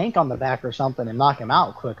the tank on the back or something and knock him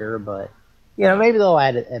out quicker. But you know, maybe they'll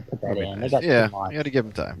add it and put that That'd be in. nice. They got Yeah, two mods. you got to give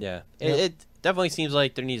them time. Yeah, Yeah. it definitely seems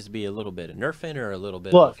like there needs to be a little bit of nerfing or a little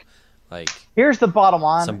bit Look, of like Here's the bottom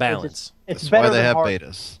line: some balance. It's That's better why they than have hard.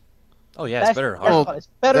 betas. Oh yeah, it's better. Well, Hard. it's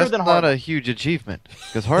better That's than not hard. a huge achievement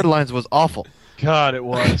because Hardlines was awful. God, it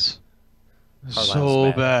was. Hardline So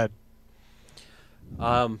was bad.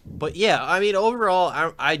 But yeah, I mean,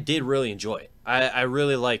 overall, I did really enjoy it. I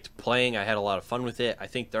really liked playing. I had a lot of fun with it. I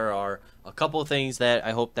think there are a couple of things that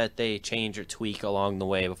I hope that they change or tweak along the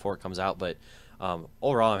way before it comes out. But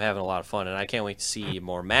overall, I'm having a lot of fun, and I can't wait to see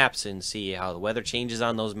more maps and see how the weather changes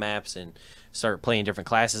on those maps and start playing different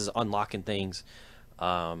classes, unlocking things.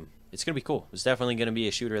 It's gonna be cool. It's definitely gonna be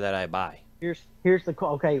a shooter that I buy. Here's the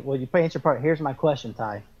okay. Well, you answer part. Here's my question,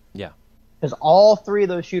 Ty. Yeah. Because all three of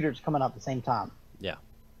those shooters are coming out at the same time. Yeah.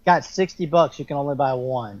 Got $60. You can only buy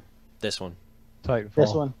one. This one. Titanfall.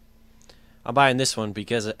 This one. I'm buying this one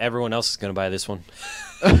because everyone else is going to buy this one.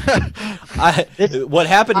 This- What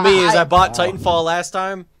happened to me is I bought Wow. Titanfall last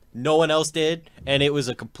time. No one else did, and it was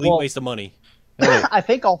a complete Well- waste of money. I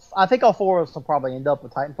think all four of us will probably end up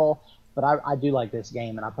with Titanfall, but I do like this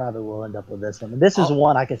game, and I probably will end up with this one. And this is Oh.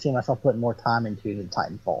 one I can see myself putting more time into than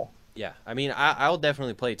Titanfall. Yeah, I mean, I'll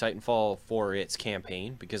definitely play Titanfall for its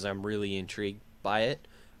campaign because I'm really intrigued by it.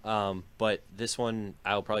 But this one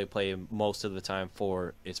I'll probably play most of the time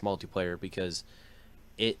for its multiplayer because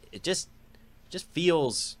it just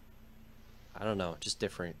feels, I don't know, just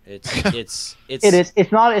different. It's It is.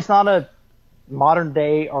 It's not a modern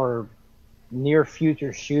day or near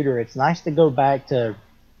future shooter. It's nice to go back to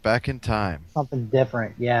Back in time. something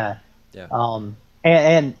different. Yeah. Yeah.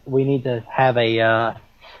 And we need to have a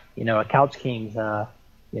Couch Kings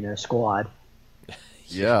squad.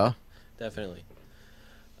 Yeah. Definitely.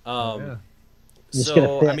 Yeah. Just gonna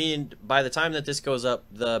So, fit. I mean, by the time that this goes up,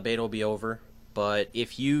 the beta will be over. But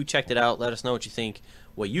if you checked it out, let us know what you think,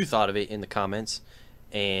 what you thought of it in the comments.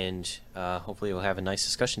 And hopefully we'll have a nice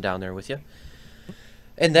discussion down there with you.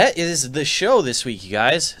 And that is the show this week, you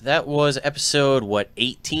guys. That was episode,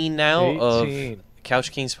 18 now 18. of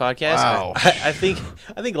Couch Kings podcast. Wow. I think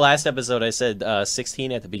last episode I said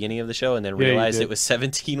 16 at the beginning of the show and then Yeah, you realized did. it was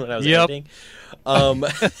 17 when I was Yep. editing.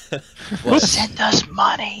 Well, Send us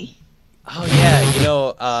money. oh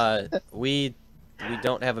yeah, we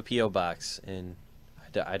don't have a PO box, and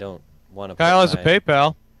I don't want to. Kyle has a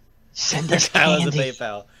PayPal, Send us Kyle has a candy.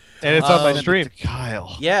 PayPal. and it's on my Um, stream.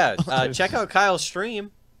 Kyle. Yeah, check out Kyle's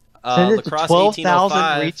stream. Send it to Lacrosse 12,000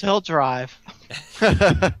 1805. Retail Drive.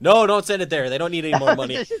 No, don't send it there. They don't need any more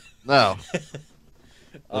money. No.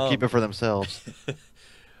 They'll keep Um, it for themselves.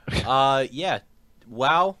 Yeah.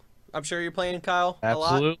 WoW. I'm sure you're playing Kyle a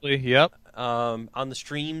lot. Absolutely. Yep. On the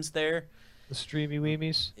streams there. The streamy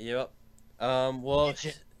weemies. Yep. Well,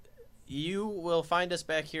 you will find us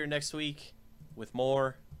back here next week with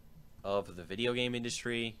more of the video game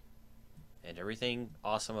industry and everything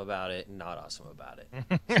awesome about it and not awesome about it.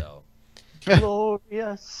 So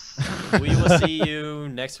Glorious. we will see you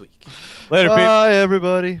next week. Later, people. Bye,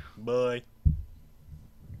 everybody. Bye.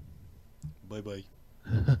 Bye bye.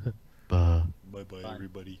 Bye. Bye bye,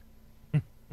 everybody.